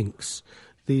orangey pinks.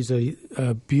 These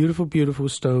are beautiful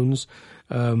stones.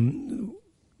 The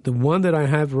one that I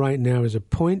have right now is a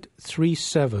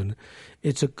 0.37.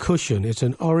 It's a cushion. It's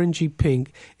an orangey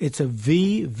pink. It's a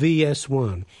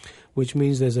VVS1, which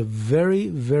means there's a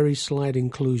very slight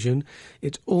inclusion.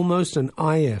 It's almost an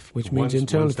IF, which means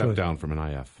internal. One step down from an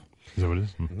IF. Is that what it is?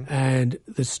 Mm-hmm. And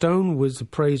the stone was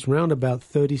appraised around about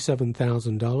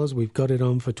 $37,000. We've got it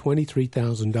on for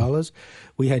 $23,000.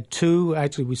 We had two.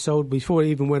 Actually, we sold before it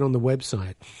even went on the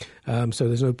website. So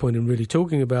there's no point in really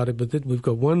talking about it, but we've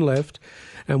got one left.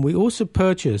 And we also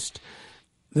purchased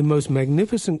the most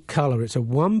magnificent color. It's a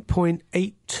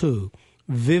 1.82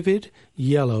 vivid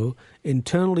yellow,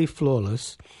 internally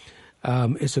flawless.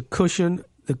 It's a cushion.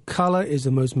 The color is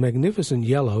the most magnificent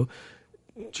yellow.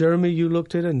 Jeremy, you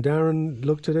looked at it, and Darren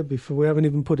looked at it before. We haven't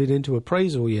even put it into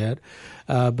appraisal yet.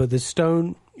 But the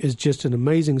stone is just an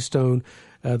amazing stone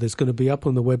that's going to be up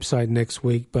on the website next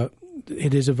week. But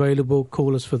it is available.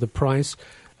 Call us for the price,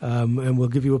 and we'll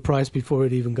give you a price before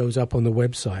it even goes up on the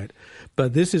website.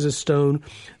 But this is a stone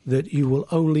that you will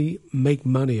only make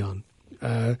money on.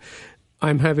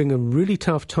 I'm having a really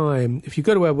tough time. If you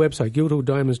go to our website,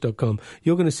 guildhalldiamonds.com,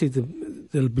 you're going to see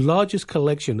the largest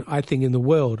collection, I think, in the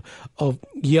world of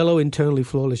yellow, internally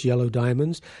flawless yellow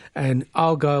diamonds and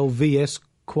Argyle VS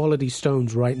quality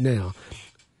stones right now.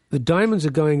 The diamonds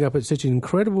are going up at such an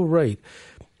incredible rate.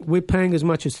 we're paying as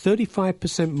much as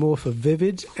 35% more for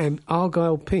Vivids and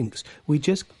Argyle Pinks. We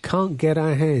just can't get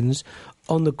our hands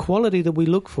on the quality that we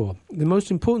look for. The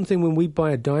most important thing when we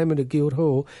buy a diamond at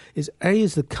Guildhall is A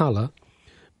is the colour,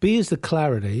 B is the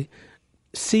clarity,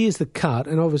 C is the cut,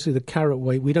 and obviously the carat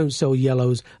weight. We don't sell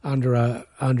yellows under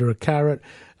a carat.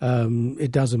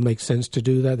 It doesn't make sense to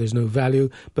do that. There's no value.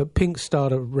 But pinks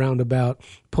start around about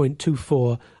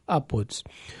 0.24 upwards.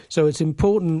 So it's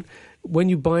important when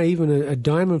you buy even a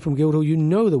diamond from Guildhall, you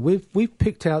know that we've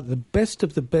picked out the best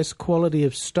of the best quality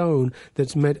of stone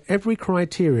that's met every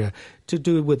criteria to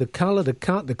do with the colour, the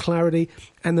cut, the clarity,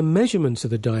 and the measurements of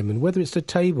the diamond, whether it's the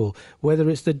table, whether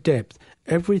it's the depth.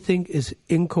 Everything is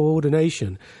in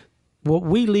coordination. What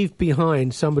we leave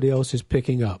behind, somebody else is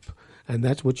picking up. And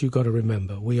that's what you've got to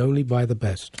remember. We only buy the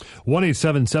best.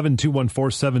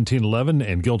 1-877-214-1711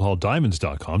 and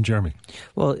GuildhallDiamonds.com. Jeremy.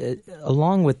 Well,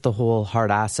 along with the whole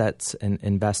hard assets and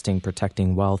investing,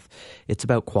 protecting wealth, it's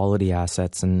about quality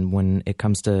assets. And when it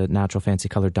comes to natural fancy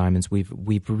colored diamonds,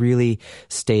 we've really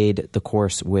stayed the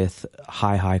course with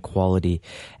high quality.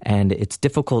 And it's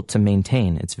difficult to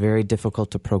maintain. It's very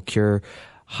difficult to procure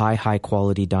high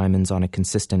quality diamonds on a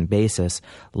consistent basis.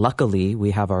 Luckily,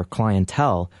 we have our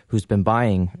clientele who's been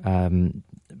buying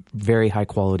very high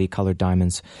quality colored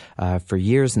diamonds for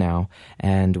years now,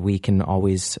 and we can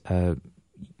always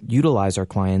utilize our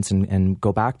clients and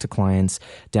go back to clients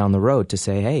down the road to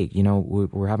say, hey,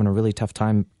 we're having a really tough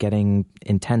time getting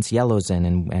intense yellows in,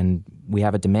 and we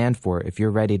have a demand for it. If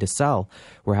you're ready to sell,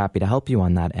 we're happy to help you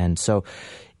on that end. So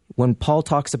when Paul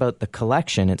talks about the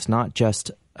collection, it's not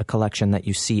just a collection that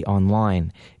you see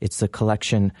online. It's the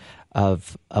collection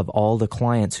of all the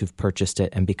clients who've purchased it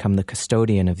and become the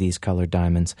custodian of these colored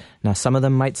diamonds. Now, some of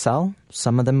them might sell,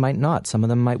 some of them might not. Some of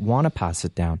them might want to pass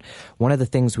it down. One of the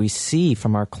things we see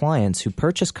from our clients who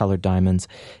purchase colored diamonds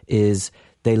is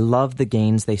they love the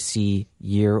gains they see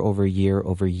year over year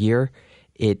over year.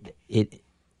 It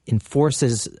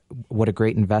enforces what a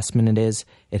great investment it is.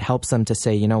 It helps them to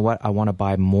say, you know what, I want to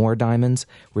buy more diamonds.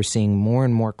 We're seeing more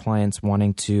and more clients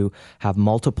wanting to have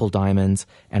multiple diamonds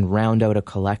and round out a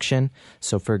collection.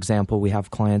 So, for example, we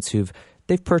have clients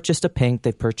they've purchased a pink,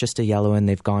 they've purchased a yellow, and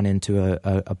they've gone into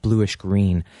a bluish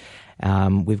green.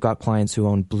 We've got clients who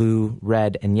own blue,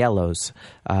 red, and yellows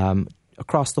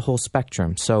across the whole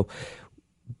spectrum. So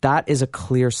that is a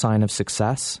clear sign of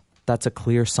success. That's a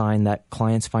clear sign that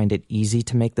clients find it easy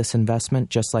to make this investment.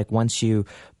 Just like once you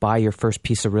buy your first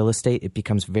piece of real estate, it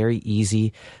becomes very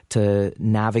easy to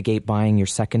navigate buying your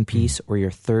second piece or your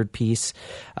third piece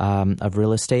of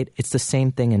real estate. It's the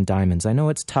same thing in diamonds. I know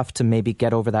it's tough to maybe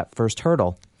get over that first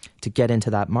hurdle to get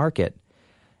into that market.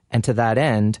 And to that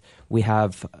end, we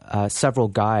have several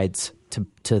guides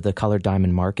to the colored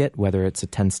diamond market, whether it's a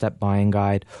 10-step buying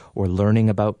guide or learning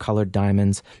about colored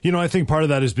diamonds. I think part of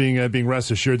that is being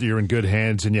rest assured that you're in good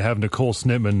hands, and you have Nicole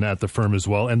Snitman at the firm as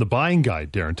well. And the buying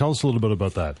guide, Darren, tell us a little bit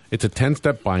about that. It's a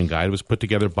 10-step buying guide. It was put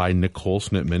together by Nicole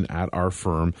Snitman at our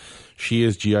firm. She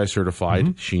is GI certified.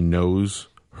 Mm-hmm. She knows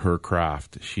her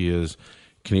craft. She is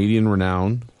Canadian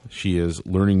renowned. She is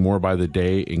learning more by the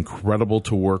day, incredible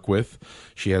to work with.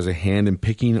 She has a hand in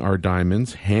picking our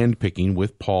diamonds, hand picking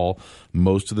with Paul,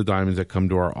 most of the diamonds that come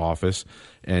to our office.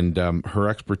 And her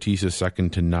expertise is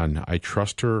second to none. I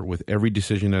trust her with every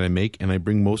decision that I make, and I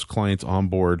bring most clients on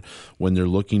board when they're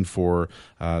looking for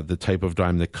the type of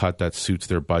diamond, the cut that suits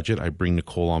their budget. I bring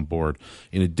Nicole on board.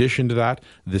 In addition to that,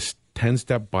 this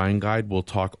 10-step buying guide will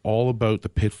talk all about the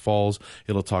pitfalls.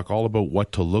 It'll talk all about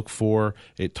what to look for.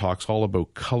 It talks all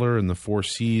about color and the 4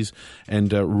 C's,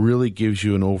 and really gives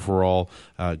you an overall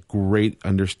great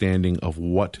understanding of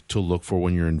what to look for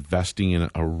when you're investing in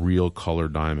a real color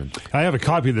diamond. I have a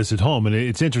copy of this at home, and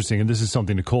it's interesting, and this is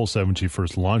something Nicole said when she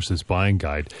first launched this buying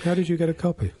guide. How did you get a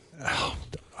copy?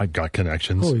 I got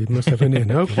connections. Oh, you must have an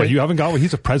in. Okay. Well, you haven't got one?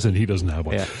 He's a president. He doesn't have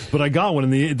one. Yeah. But I got one.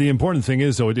 And the important thing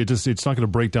is, though, it's not going to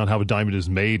break down how a diamond is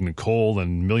made and cold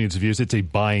and millions of years. It's a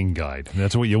buying guide. And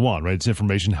that's what you want, right? It's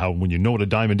information when you know what a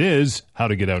diamond is, how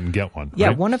to get out and get one. Yeah,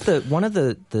 right? one of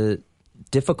the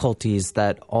difficulties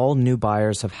that all new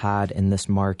buyers have had in this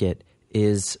market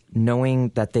is knowing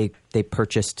that they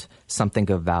purchased something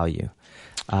of value.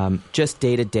 Just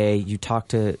day to day, you talk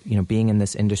to, being in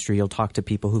this industry, you'll talk to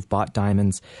people who've bought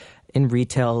diamonds in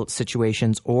retail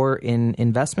situations or in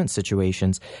investment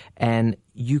situations, and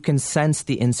you can sense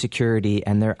the insecurity,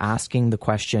 and they're asking the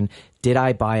question, did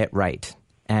I buy it right?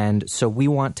 And so we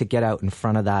want to get out in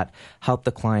front of that, help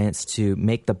the clients to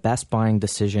make the best buying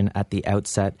decision at the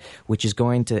outset, which is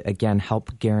going to, again,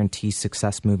 help guarantee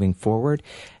success moving forward.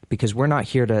 because we're not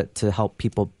here to help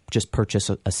people just purchase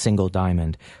a single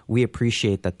diamond. We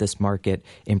appreciate that this market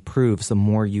improves the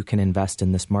more you can invest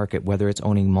in this market, whether it's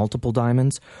owning multiple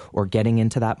diamonds or getting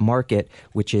into that market,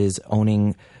 which is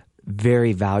owning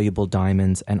very valuable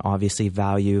diamonds, and obviously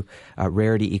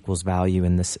rarity equals value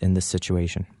in this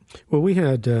situation. Well, we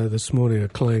had this morning a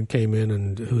client came in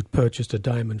and who'd purchased a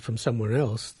diamond from somewhere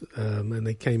else, and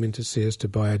they came in to see us to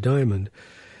buy a diamond.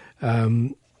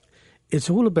 It's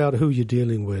all about who you're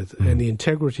dealing with and the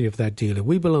integrity of that dealer.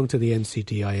 We belong to the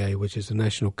NCDIA, which is the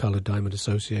National Colored Diamond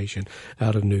Association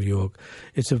out of New York.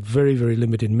 It's a very, very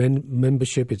limited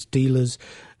membership. It's dealers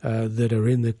that are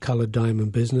in the colored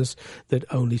diamond business that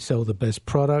only sell the best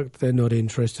product. They're not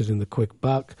interested in the quick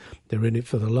buck. They're in it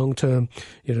for the long term.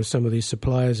 You know, some of these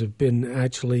suppliers have been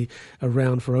actually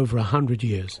around for over 100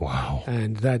 years. Wow.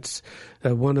 And that's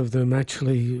one of them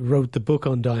actually wrote the book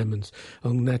on diamonds,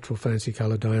 on natural fancy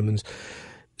color diamonds.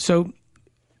 So,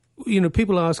 you know,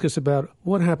 people ask us about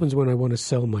what happens when I want to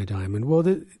sell my diamond. Well,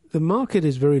 the market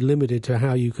is very limited to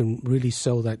how you can really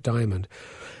sell that diamond.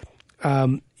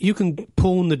 You can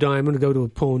pawn the diamond, go to a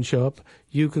pawn shop.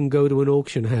 You can go to an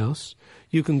auction house.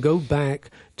 You can go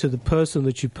back to the person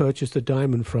that you purchased the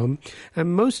diamond from.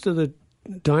 And most of the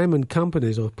diamond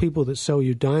companies or people that sell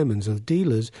you diamonds or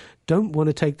dealers don't want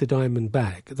to take the diamond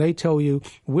back. They tell you,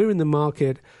 we're in the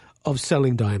market of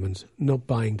selling diamonds, not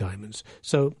buying diamonds.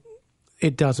 So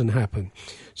it doesn't happen.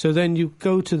 So then you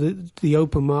go to the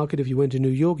open market. If you went to New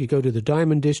York, you go to the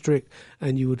diamond district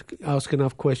and you would ask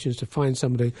enough questions to find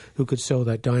somebody who could sell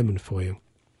that diamond for you.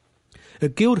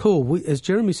 At Guildhall, as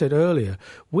Jeremy said earlier,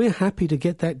 we're happy to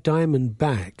get that diamond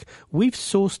back. We've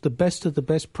sourced the best of the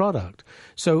best product.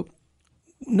 So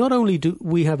not only do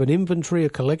we have an inventory, a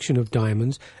collection of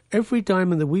diamonds, every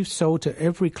diamond that we've sold to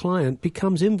every client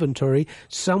becomes inventory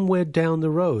somewhere down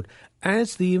the road.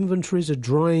 As the inventories are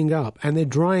drying up, and they're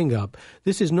drying up,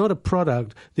 this is not a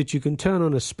product that you can turn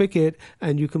on a spigot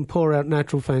and you can pour out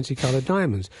natural fancy colored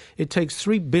diamonds. It takes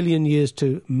 3 billion years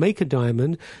to make a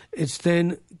diamond. It's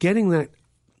then getting that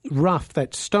rough,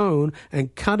 that stone,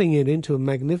 and cutting it into a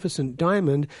magnificent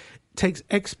diamond. It takes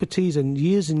expertise and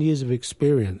years of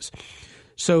experience.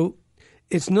 So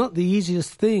it's not the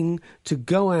easiest thing to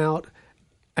go out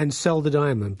and sell the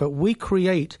diamond. But we've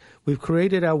created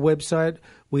our website.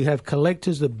 We have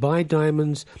collectors that buy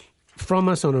diamonds from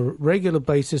us on a regular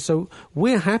basis. So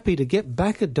we're happy to get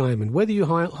back a diamond, whether you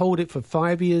hold it for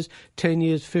 5 years, 10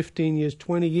 years, 15 years,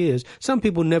 20 years. Some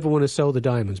people never want to sell the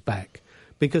diamonds back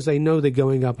because they know they're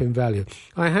going up in value.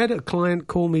 I had a client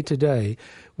call me today.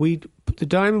 The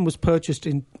diamond was purchased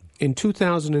in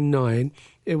 2009.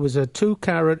 It was a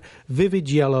 2-carat vivid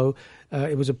yellow.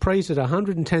 It was appraised at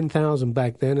 $110,000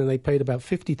 back then, and they paid about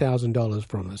 $50,000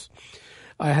 from us.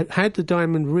 I had the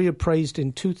diamond reappraised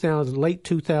in late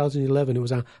 2011. It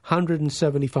was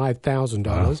 $175,000,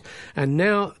 wow. And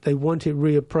now they want it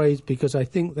reappraised because I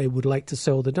think they would like to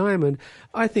sell the diamond.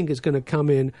 I think it's going to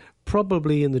come in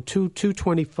probably in the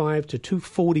 $225 to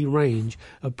 $240 range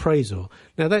appraisal.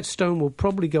 Now that stone will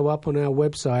probably go up on our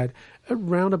website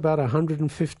around about $115,000,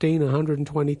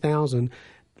 $120,000.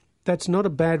 That's not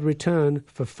a bad return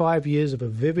for 5 years of a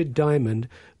vivid diamond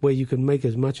where you can make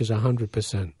as much as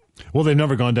 100%. Well, they've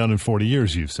never gone down in 40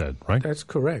 years, you've said, right? That's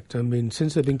correct. I mean,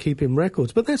 since they've been keeping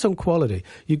records. But that's on quality.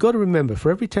 You've got to remember, for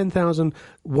every 10,000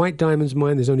 white diamonds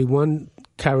mined, there's only 1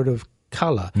 carat of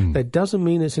color. That doesn't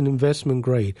mean it's an investment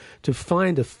grade. To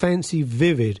find a fancy,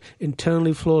 vivid,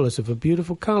 internally flawless of a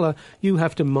beautiful color, you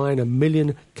have to mine 1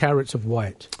 million carats of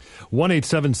white.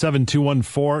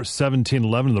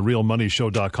 1-877-214-1711,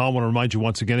 therealmoneyshow.com. I want to remind you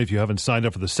once again, if you haven't signed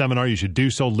up for the seminar, you should do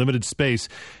so. Limited space.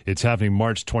 It's happening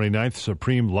March 29th,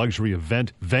 Supreme Luxury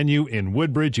Event Venue in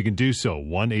Woodbridge. You can do so.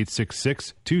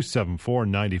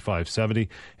 1-866-274-9570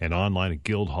 and online at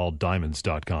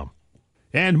guildhalldiamonds.com.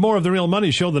 And more of The Real Money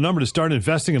Show, the number to start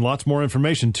investing, and lots more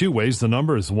information 2 ways. The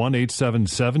number is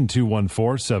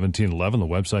 1-877-214-1711. The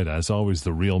website, as always,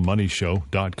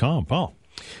 therealmoneyshow.com. Paul.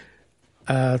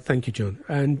 Thank you, John.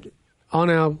 And on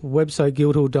our website,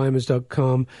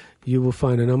 guildhalldiamonds.com, you will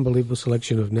find an unbelievable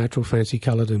selection of natural fancy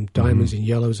colored and diamonds in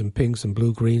yellows and pinks and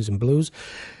blue, greens and blues.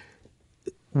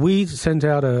 We sent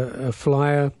out a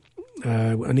flyer,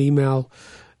 an email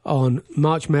on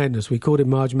March Madness. We called it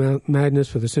March Madness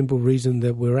for the simple reason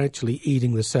that we're actually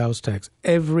eating the sales tax.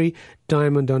 Every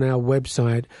diamond on our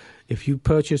website, if you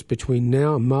purchase between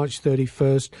now and March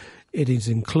 31st, it is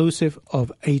inclusive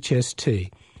of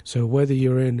HST. So whether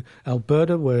you're in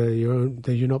Alberta, where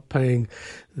you're not paying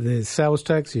the sales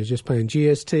tax, you're just paying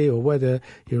GST, or whether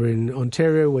you're in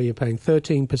Ontario, where you're paying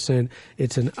 13%,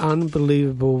 it's an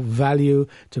unbelievable value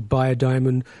to buy a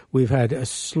diamond. We've had a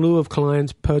slew of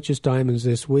clients purchase diamonds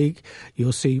this week.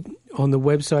 You'll see on the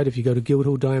website, if you go to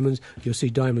Guildhall Diamonds, you'll see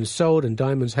diamonds sold and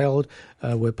diamonds held,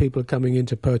 where people are coming in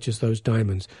to purchase those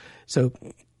diamonds. So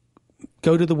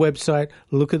go to the website,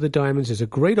 look at the diamonds. There's a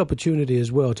great opportunity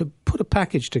as well to put a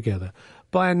package together.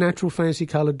 Buy a natural fancy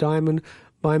colored diamond,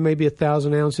 buy maybe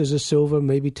 1,000 ounces of silver,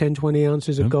 maybe 10, 20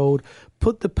 ounces of gold.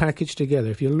 Put the package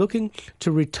together. If you're looking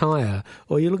to retire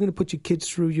or you're looking to put your kids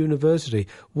through university,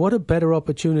 what a better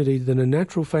opportunity than a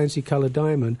natural fancy colored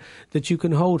diamond that you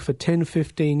can hold for 10,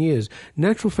 15 years.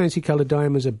 Natural fancy colored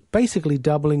diamonds are basically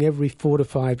doubling every 4 to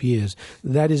 5 years.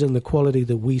 That is in the quality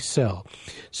that we sell.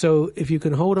 So if you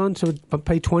can hold on to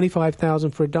pay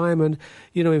 $25,000 for a diamond,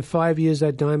 in 5 years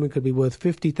that diamond could be worth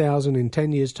 $50,000. In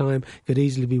 10 years' time, could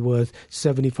easily be worth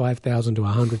 $75,000 to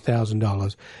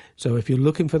 $100,000. So if you're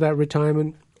looking for that retirement,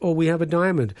 or we have a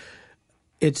diamond.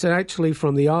 It's actually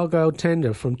from the Argyle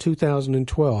tender from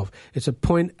 2012. It's a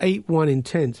 0.81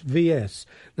 intense VS.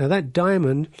 Now that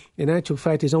diamond, in actual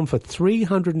fact, is on for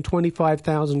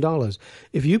 $325,000.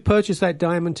 If you purchase that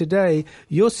diamond today,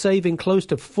 you're saving close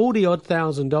to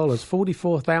 $40,000,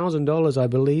 $44,000, I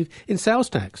believe, in sales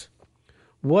tax.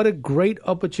 What a great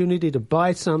opportunity to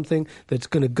buy something that's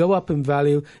going to go up in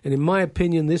value. And in my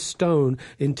opinion, this stone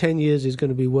in 10 years is going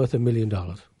to be worth $1 million.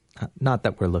 Not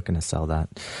that we're looking to sell that.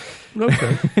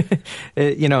 Okay.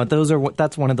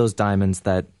 That's one of those diamonds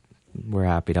that we're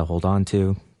happy to hold on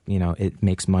to. It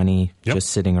makes money just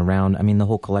sitting around. I mean, the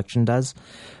whole collection does.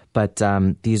 But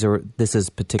this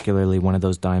is particularly one of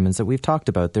those diamonds that we've talked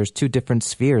about. There's two different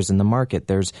spheres in the market.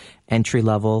 There's entry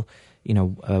level,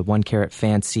 1 carat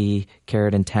fancy,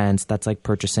 carat intense. That's like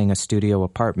purchasing a studio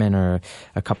apartment or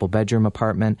a couple bedroom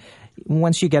apartment.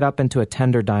 Once you get up into a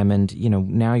tender diamond,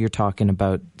 now you're talking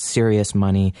about serious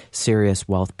money, serious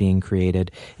wealth being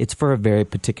created. It's for a very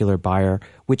particular buyer,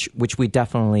 which we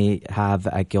definitely have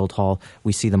at Guildhall.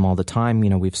 We see them all the time.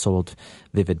 We've sold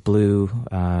vivid blue,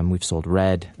 we've sold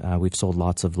red, we've sold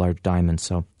lots of large diamonds.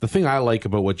 So the thing I like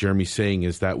about what Jeremy's saying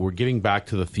is that we're getting back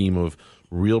to the theme of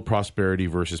real prosperity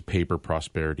versus paper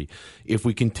prosperity. If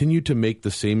we continue to make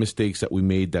the same mistakes that we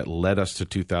made that led us to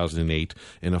 2008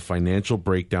 and a financial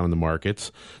breakdown in the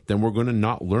markets, then we're going to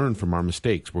not learn from our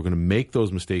mistakes. We're going to make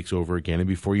those mistakes over again, and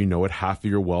before you know it, half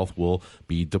of your wealth will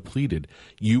be depleted.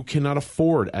 You cannot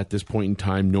afford at this point in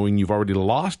time, knowing you've already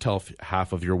lost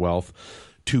half of your wealth,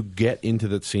 to get into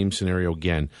that same scenario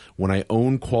again. When I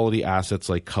own quality assets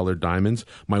like colored diamonds,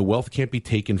 my wealth can't be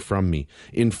taken from me.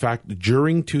 In fact,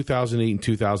 during 2008 and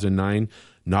 2009,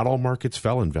 not all markets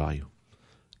fell in value.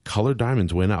 Colored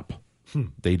diamonds went up.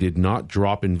 They did not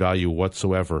drop in value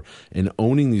whatsoever. And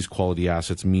owning these quality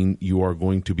assets mean you are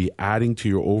going to be adding to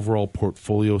your overall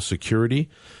portfolio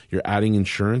security. You're adding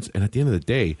insurance. And at the end of the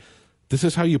day, this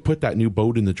is how you put that new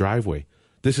boat in the driveway.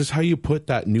 This is how you put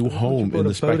that new home in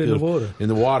the speculative in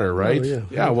the water, right? Oh,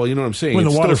 yeah, well, you know what I'm saying. When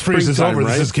it's the water freezes over, right?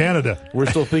 This is Canada. We're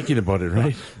still thinking about it,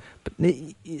 right?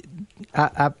 You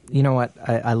know what?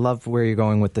 I love where you're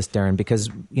going with this, Darren, because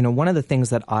one of the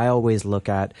things that I always look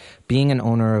at being an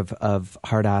owner of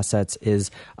hard assets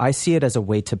is I see it as a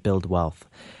way to build wealth.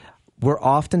 We're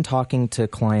often talking to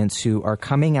clients who are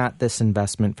coming at this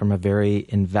investment from a very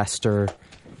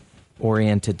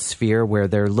investor-oriented sphere where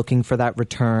they're looking for that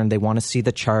return. They want to see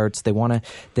the charts. They want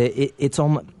to. It's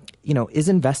almost is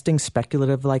investing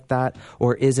speculative like that,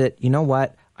 or is it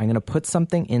what? I'm going to put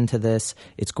something into this.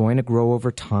 It's going to grow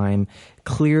over time.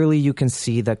 Clearly, you can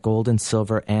see that gold and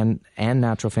silver and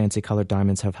natural fancy colored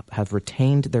diamonds have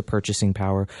retained their purchasing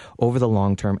power over the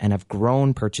long term and have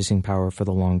grown purchasing power for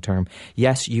the long term.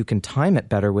 Yes, you can time it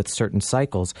better with certain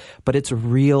cycles, but it's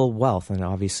real wealth. And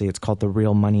obviously, it's called the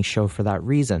Real Money Show for that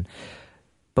reason.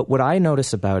 But what I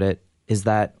notice about it is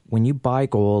that when you buy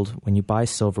gold, when you buy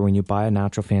silver, when you buy a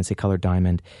natural fancy colored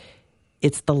diamond,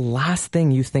 it's the last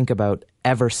thing you think about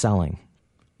ever selling.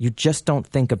 You just don't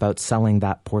think about selling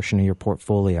that portion of your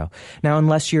portfolio. Now,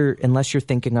 unless you're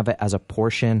thinking of it as a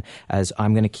portion, as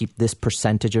I'm going to keep this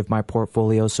percentage of my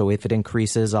portfolio, so if it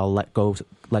increases, I'll let go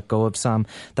of some.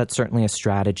 That's certainly a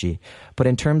strategy. But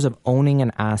in terms of owning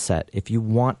an asset, if you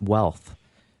want wealth,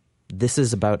 this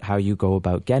is about how you go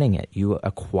about getting it. You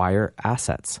acquire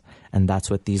assets, and that's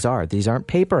what these are. These aren't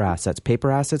paper assets.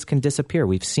 Paper assets can disappear.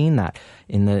 We've seen that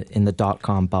in the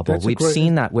 .com bubble. We've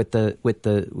seen that with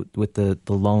the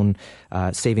loan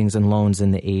savings and loans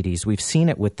in the 80s. We've seen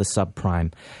it with the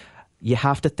subprime. you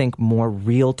have to think more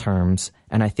real terms.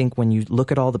 And I think when you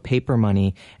look at all the paper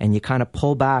money and you kind of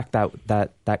pull back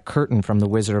that curtain from the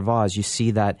Wizard of Oz, you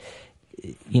see that,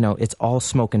 you know, it's all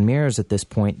smoke and mirrors at this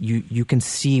point. You can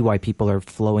see why people are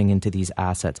flowing into these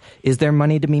assets. Is there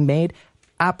money to be made?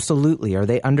 Absolutely. Are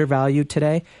they undervalued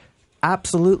today?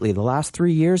 Absolutely. The last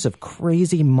 3 years of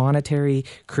crazy monetary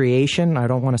creation, I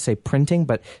don't want to say printing,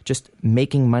 but just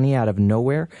making money out of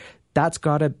nowhere, that's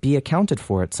got to be accounted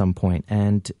for at some point.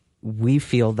 And we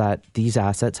feel that these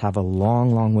assets have a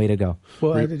long, long way to go.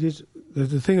 Well,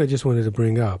 the thing I just wanted to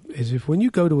bring up is if when you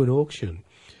go to an auction,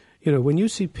 you know, when you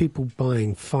see people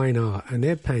buying fine art and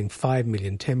they're paying $5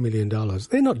 million, $10 million,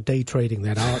 they're not day trading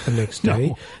that art the next day.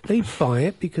 No. They buy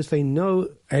it because they know,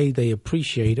 A, they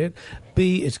appreciate it,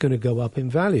 B, it's going to go up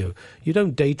in value. You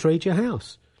don't day trade your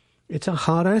house. It's a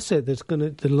hard asset that's going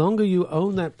to, the longer you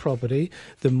own that property,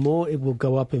 the more it will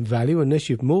go up in value, unless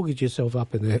you've mortgaged yourself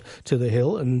up to the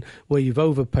hill and where you've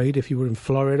overpaid if you were in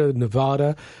Florida,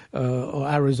 Nevada, or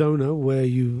Arizona, where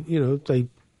in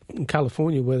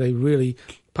California, where they really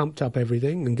pumped up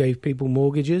everything and gave people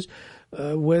mortgages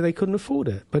where they couldn't afford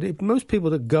it. But most people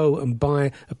that go and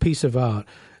buy a piece of art,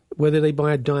 whether they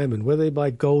buy a diamond, whether they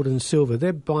buy gold and silver,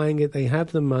 they're buying it, they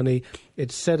have the money,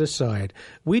 it's set aside.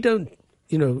 We don't,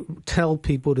 tell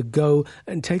people to go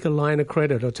and take a line of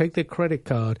credit or take their credit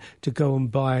card to go and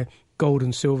buy gold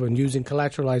and silver and using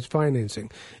collateralized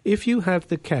financing. If you have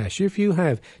the cash, if you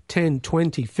have $10,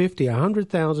 $20, $50,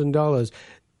 $100,000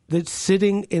 that's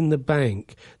sitting in the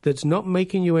bank, that's not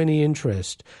making you any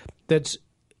interest, that's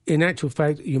in actual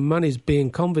fact your money's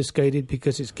being confiscated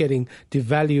because it's getting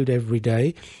devalued every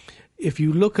day. If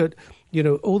you look at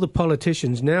all the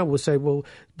politicians now will say, well,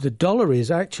 the dollar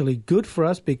is actually good for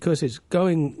us because it's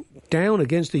going down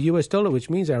against the US dollar, which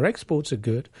means our exports are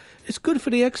good. It's good for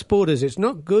the exporters. It's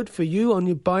not good for you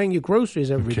on buying your groceries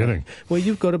every day. Where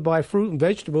you've got to buy fruit and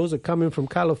vegetables that come in from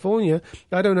California.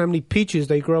 I don't know how many peaches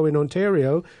they grow in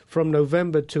Ontario from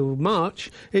November to March.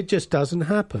 It just doesn't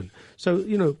happen. So,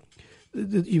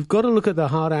 you've got to look at the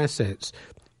hard assets.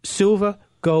 Silver,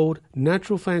 gold,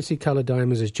 natural fancy color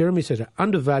diamonds, as Jeremy said, are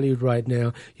undervalued right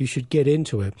now. You should get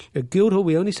into it. At Guildhall,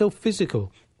 we only sell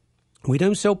physical. We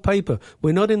don't sell paper.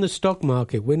 We're not in the stock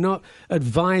market. We're not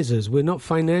advisors. We're not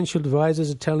financial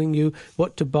advisors telling you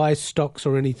what to buy, stocks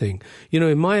or anything.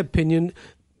 In my opinion,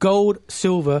 gold,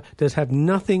 silver does have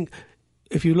nothing.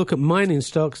 If you look at mining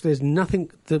stocks, there's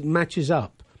nothing that matches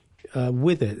up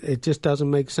with it. It just doesn't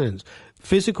make sense.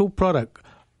 Physical product,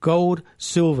 gold,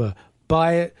 silver,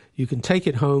 buy it. You can take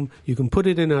it home. You can put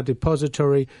it in our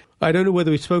depository. I don't know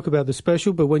whether we spoke about the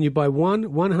special, but when you buy one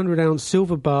 100-ounce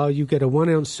silver bar, you get a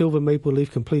 1-ounce silver maple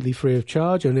leaf completely free of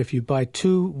charge. And if you buy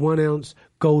 2 1-ounce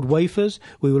gold wafers,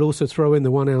 we will also throw in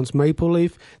the 1-ounce maple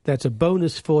leaf. That's a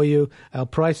bonus for you. Our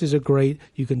prices are great.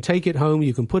 You can take it home.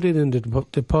 You can put it in the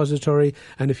depository.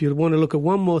 And if you want to look at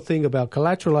one more thing about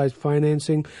collateralized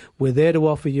financing, we're there to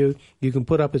offer you. You can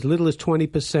put up as little as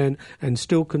 20% and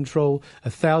still control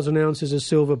 1,000 ounces of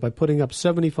silver by putting up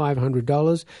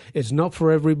 $7,500. It's not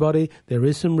for everybody. There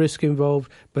is some risk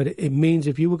involved, but it means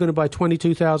if you were going to buy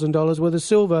 $22,000 worth of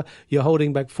silver, you're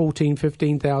holding back $14,000,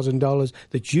 $15,000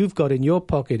 that you've got in your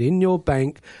pocket, in your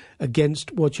bank,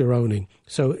 against what you're owning.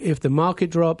 So if the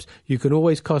market drops, you can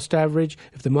always cost average.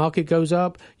 If the market goes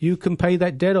up, you can pay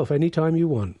that debt off anytime you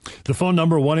want. The phone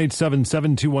number,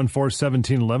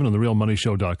 1-877-214-1711 on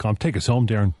therealmoneyshow.com. Take us home,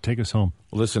 Darren. Take us home.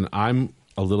 Listen, I'm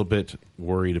a little bit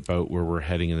worried about where we're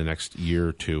heading in the next year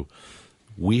or two.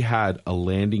 We had a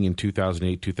landing in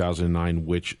 2008, 2009,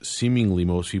 which seemingly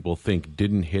most people think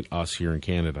didn't hit us here in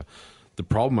Canada. The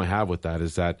problem I have with that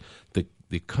is that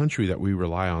the country that we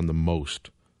rely on the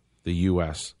most, the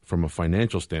U.S., from a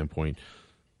financial standpoint,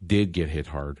 did get hit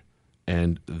hard,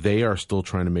 and they are still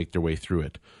trying to make their way through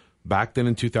it. Back then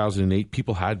in 2008,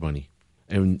 people had money,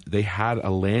 and they had a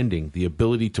landing, the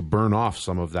ability to burn off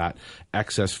some of that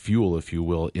excess fuel, if you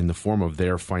will, in the form of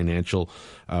their financial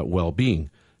well-being.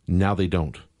 Now they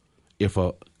don't. If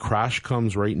a crash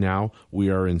comes right now, we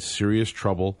are in serious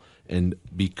trouble, and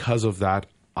because of that,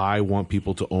 I want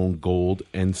people to own gold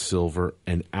and silver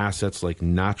and assets like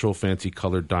natural fancy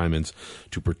colored diamonds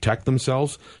to protect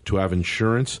themselves, to have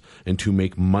insurance, and to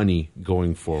make money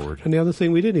going forward. And the other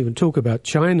thing, we didn't even talk about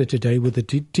China today with the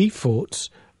defaults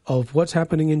of what's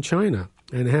happening in China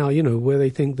and how, where they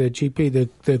think their GP,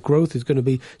 their growth is going to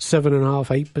be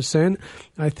 7.5%, 8%.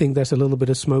 I think that's a little bit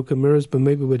of smoke and mirrors, but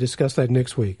maybe we'll discuss that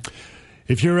next week.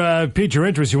 If you're piqued your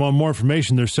interest, you want more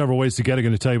information, there's several ways to get it. I'm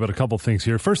going to tell you about a couple of things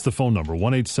here. First, the phone number,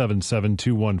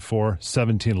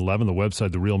 1-877-214-1711, the website,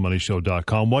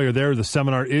 therealmoneyshow.com. While you're there, the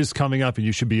seminar is coming up, and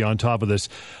you should be on top of this.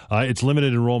 It's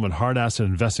limited enrollment hard asset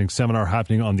investing seminar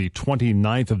happening on the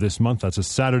 29th of this month. That's a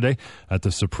Saturday at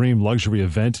the Supreme Luxury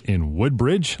event in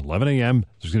Woodbridge, 11 a.m.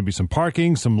 There's going to be some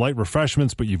parking, some light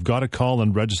refreshments, but you've got to call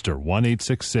and register,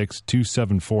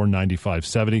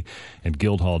 1-866-274-9570 and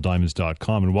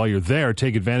guildhalldiamonds.com. And while you're there,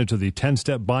 take advantage of the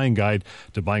 10-step buying guide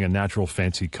to buying a natural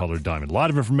fancy colored diamond. A lot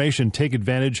of information. Take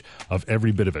advantage of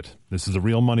every bit of it. This is The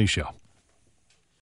Real Money Show.